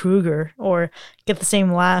Freddy Krueger, or get the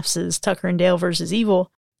same laughs as Tucker and Dale versus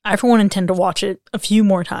Evil, I, for one, intend to watch it a few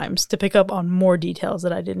more times to pick up on more details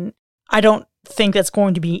that I didn't. I don't think that's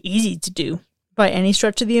going to be easy to do by any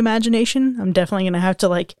stretch of the imagination. I'm definitely going to have to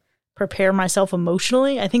like prepare myself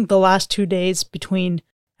emotionally. I think the last 2 days between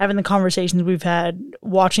having the conversations we've had,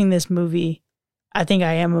 watching this movie, I think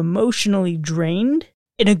I am emotionally drained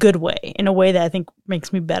in a good way, in a way that I think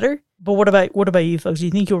makes me better. But what about you folks? Do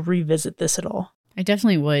you think you'll revisit this at all? I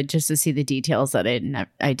definitely would, just to see the details that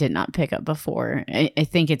I did not pick up before. I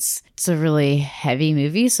think it's a really heavy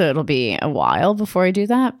movie, so it'll be a while before I do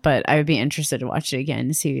that. But I would be interested to watch it again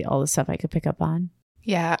to see all the stuff I could pick up on.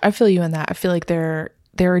 Yeah, I feel you in that. I feel like there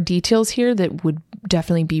are details here that would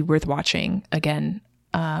definitely be worth watching again.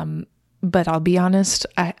 But I'll be honest,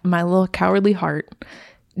 my little cowardly heart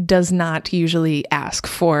does not usually ask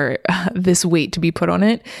for this weight to be put on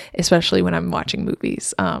it, especially when I'm watching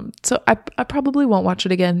movies. So I probably won't watch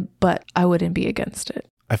it again, but I wouldn't be against it.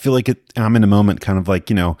 I feel like I'm in a moment kind of like,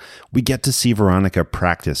 you know, we get to see Veronica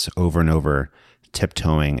practice over and over,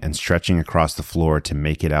 tiptoeing and stretching across the floor to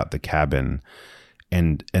make it out the cabin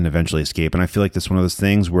and eventually escape. And I feel like this is one of those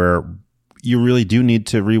things where you really do need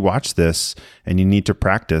to rewatch this, and you need to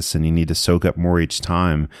practice, and you need to soak up more each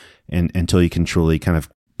time until you can truly kind of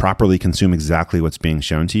properly consume exactly what's being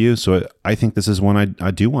shown to you. So I think this is one I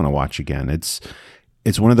do want to watch again. It's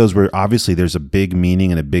one of those where obviously there's a big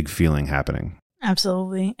meaning and a big feeling happening.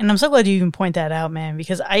 Absolutely. And I'm so glad you even point that out, man,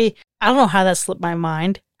 because I don't know how that slipped my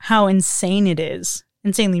mind, how insane it is,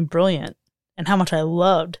 insanely brilliant, and how much I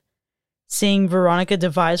loved seeing Veronica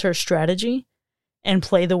devise her strategy and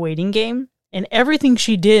play the waiting game And everything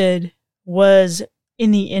she did was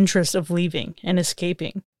in the interest of leaving and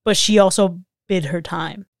escaping. But she also bid her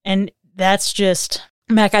time. And that's just,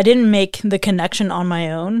 Mac, I didn't make the connection on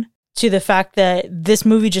my own to the fact that this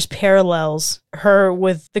movie just parallels her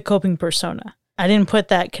with the coping persona. I didn't put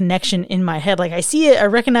that connection in my head. Like, I see it, I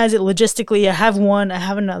recognize it logistically. I have one, I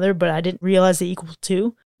have another, but I didn't realize they equal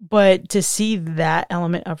two. But to see that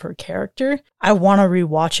element of her character, I want to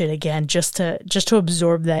rewatch it again just to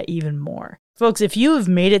absorb that even more. Folks, if you have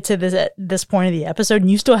made it to this point of the episode and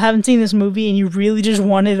you still haven't seen this movie and you really just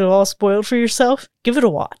wanted it all spoiled for yourself, give it a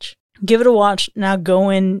watch. Give it a watch. Now go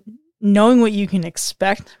in knowing what you can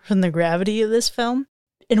expect from the gravity of this film.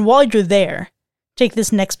 And while you're there, take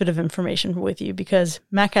this next bit of information with you because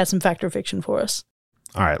Mac has some fact or fiction for us.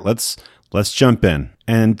 All right, let's jump in.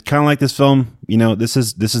 And kind of like this film, this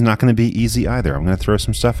is not going to be easy either. I'm going to throw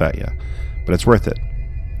some stuff at you, but it's worth it.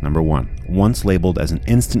 Number 1, once labeled as an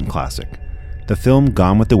instant classic, the film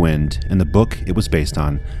Gone with the Wind and the book it was based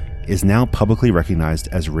on is now publicly recognized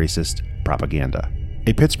as racist propaganda.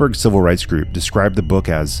 A Pittsburgh civil rights group described the book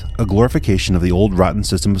as a glorification of the old rotten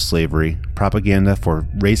system of slavery, propaganda for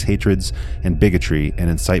race hatreds and bigotry, and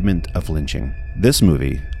incitement of lynching. This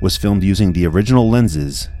movie was filmed using the original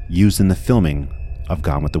lenses used in the filming of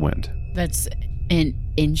Gone with the Wind. That's an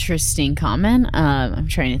interesting comment. I'm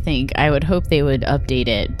trying to think. I would hope they would update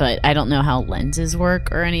it, but I don't know how lenses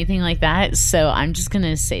work or anything like that. So I'm just going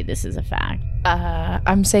to say this is a fact.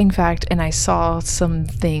 I'm saying fact, and I saw some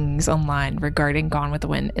things online regarding Gone with the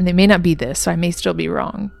Wind, and they may not be this, so I may still be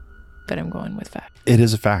wrong, but I'm going with fact. It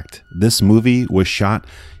is a fact. This movie was shot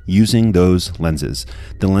using those lenses.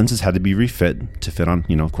 The lenses had to be refit to fit on,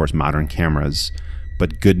 of course, modern cameras,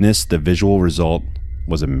 but goodness, the visual result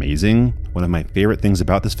was amazing. One of my favorite things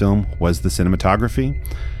about this film was the cinematography.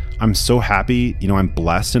 I'm so happy, I'm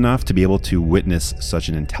blessed enough to be able to witness such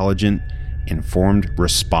an intelligent, informed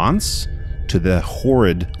response to the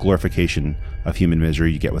horrid glorification of human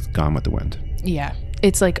misery you get with Gone with the Wind. Yeah,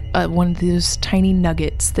 it's like one of those tiny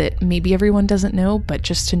nuggets that maybe everyone doesn't know, but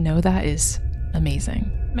just to know that is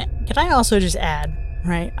amazing. Man, can I also just add,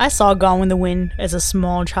 right? I saw Gone with the Wind as a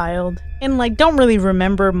small child and don't really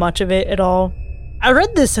remember much of it at all. I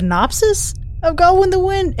read the synopsis of Gone with the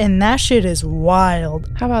Wind and that shit is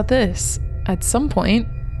wild. How about this? At some point,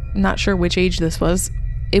 not sure which age this was,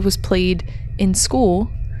 it was played in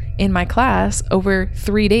school in my class over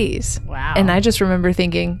 3 days. Wow. And I just remember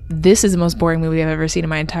thinking, this is the most boring movie I've ever seen in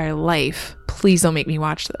my entire life. Please don't make me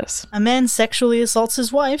watch this. A man sexually assaults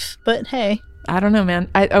his wife, but hey. I don't know,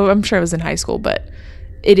 man. I'm sure I was in high school, but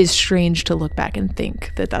it is strange to look back and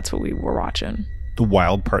think that that's what we were watching. The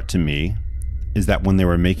wild part to me is that when they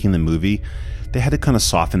were making the movie, they had to kind of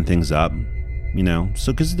soften things up,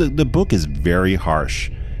 so because the book is very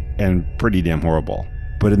harsh and pretty damn horrible.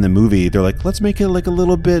 But in the movie, they're like, let's make it a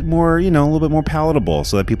little bit more, a little bit more palatable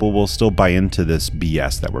so that people will still buy into this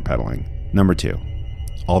BS that we're peddling. Number 2,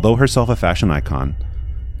 although herself a fashion icon,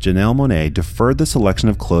 Janelle Monáe deferred the selection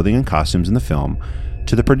of clothing and costumes in the film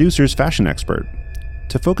to the producer's fashion expert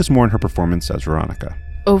to focus more on her performance as Veronica.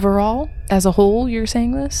 Overall, as a whole, you're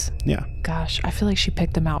saying this? Yeah. Gosh, I feel like she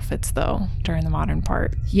picked them outfits, though, during the modern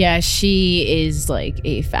part. Yeah, she is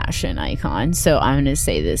a fashion icon, so I'm going to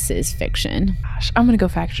say this is fiction. Gosh, I'm going to go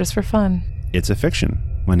fact just for fun. It's a fiction.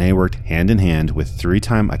 Monáe worked hand in hand with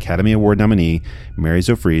 3-time Academy Award nominee Mary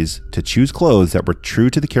Zo Fries to choose clothes that were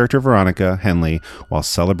true to the character of Veronica Henley while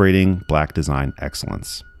celebrating Black design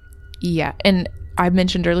excellence. Yeah, and I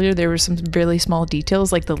mentioned earlier there were some really small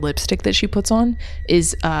details, like the lipstick that she puts on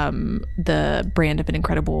is the brand of an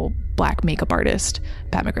incredible Black makeup artist,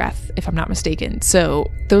 Pat McGrath, if I'm not mistaken. So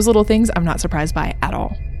those little things I'm not surprised by at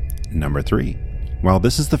all. Number 3. While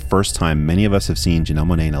this is the first time many of us have seen Janelle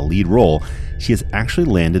Monáe in a lead role, she has actually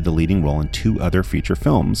landed the leading role in 2 other feature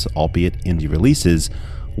films, albeit indie releases,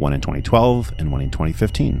 one in 2012 and one in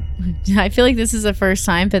 2015. I feel like this is the first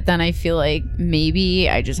time, but then I feel like maybe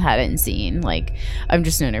I just haven't seen. I'm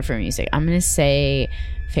just known her for music. I'm going to say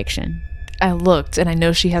fiction. I looked, and I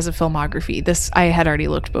know she has a filmography. This I had already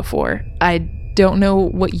looked before. I don't know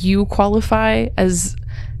what you qualify as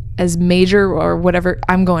major or whatever.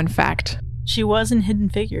 I'm going fact. She was in Hidden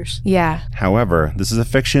Figures. Yeah. However, this is a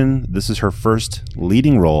fiction. This is her first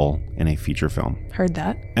leading role in a feature film. Heard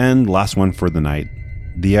that. And last one for the night.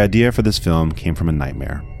 The idea for this film came from a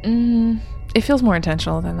nightmare. It feels more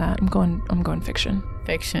intentional than that. I'm going fiction.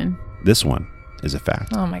 Fiction. This one is a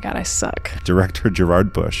fact. Oh my God, I suck. Director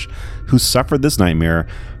Gerard Bush, who suffered this nightmare,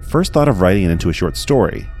 first thought of writing it into a short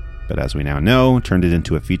story. but as we now know, turned it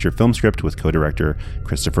into a feature film script with co-director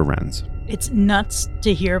Christopher Renz. It's nuts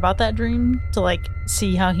to hear about that dream, to like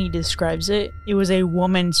see how he describes it. It was a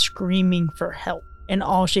woman screaming for help, and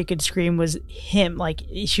all she could scream was him. Like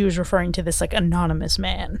she was referring to this like anonymous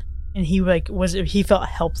man, and he felt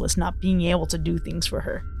helpless not being able to do things for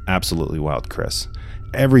her. Absolutely wild, Chris.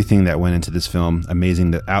 Everything that went into this film,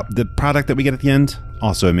 amazing. The product that we get at the end,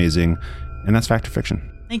 also amazing. And that's Fact or Fiction.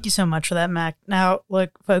 Thank you so much for that, Mac. Now,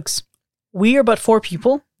 look, folks, we are but 4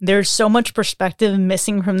 people. There's so much perspective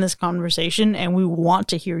missing from this conversation, and we want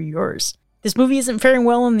to hear yours. This movie isn't faring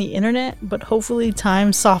well on the internet, but hopefully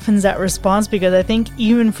time softens that response, because I think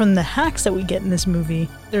even from the hacks that we get in this movie,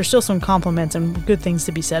 there's still some compliments and good things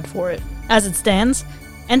to be said for it. As it stands,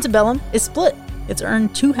 Antebellum is split. It's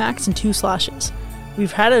earned 2 hacks and 2 slashes.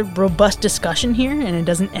 We've had a robust discussion here, and it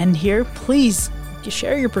doesn't end here. Please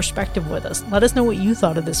share your perspective with us. Let us know what you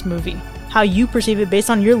thought of this movie, how you perceive it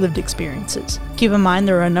based on your lived experiences. Keep in mind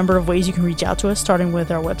there are a number of ways you can reach out to us, starting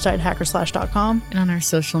with our website, hackerslash.com. And on our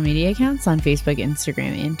social media accounts on Facebook,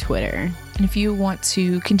 Instagram, and Twitter. And if you want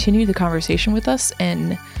to continue the conversation with us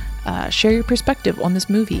and share your perspective on this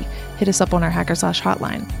movie, hit us up on our Hackerslash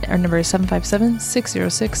hotline. Our number is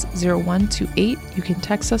 757-606-0128. You can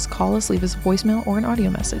text us, call us, leave us a voicemail or an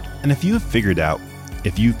audio message. And if you have figured out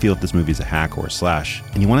if you feel this movie is a hack or a slash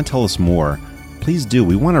and you want to tell us more, please do.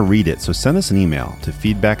 We want to read it. So send us an email to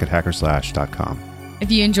feedback@hackerslash.com. If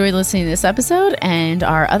you enjoyed listening to this episode and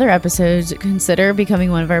our other episodes, consider becoming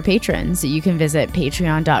one of our patrons. You can visit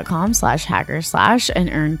patreon.com/hackerslash and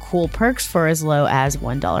earn cool perks for as low as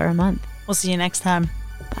 $1 a month. We'll see you next time.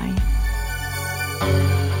 Bye.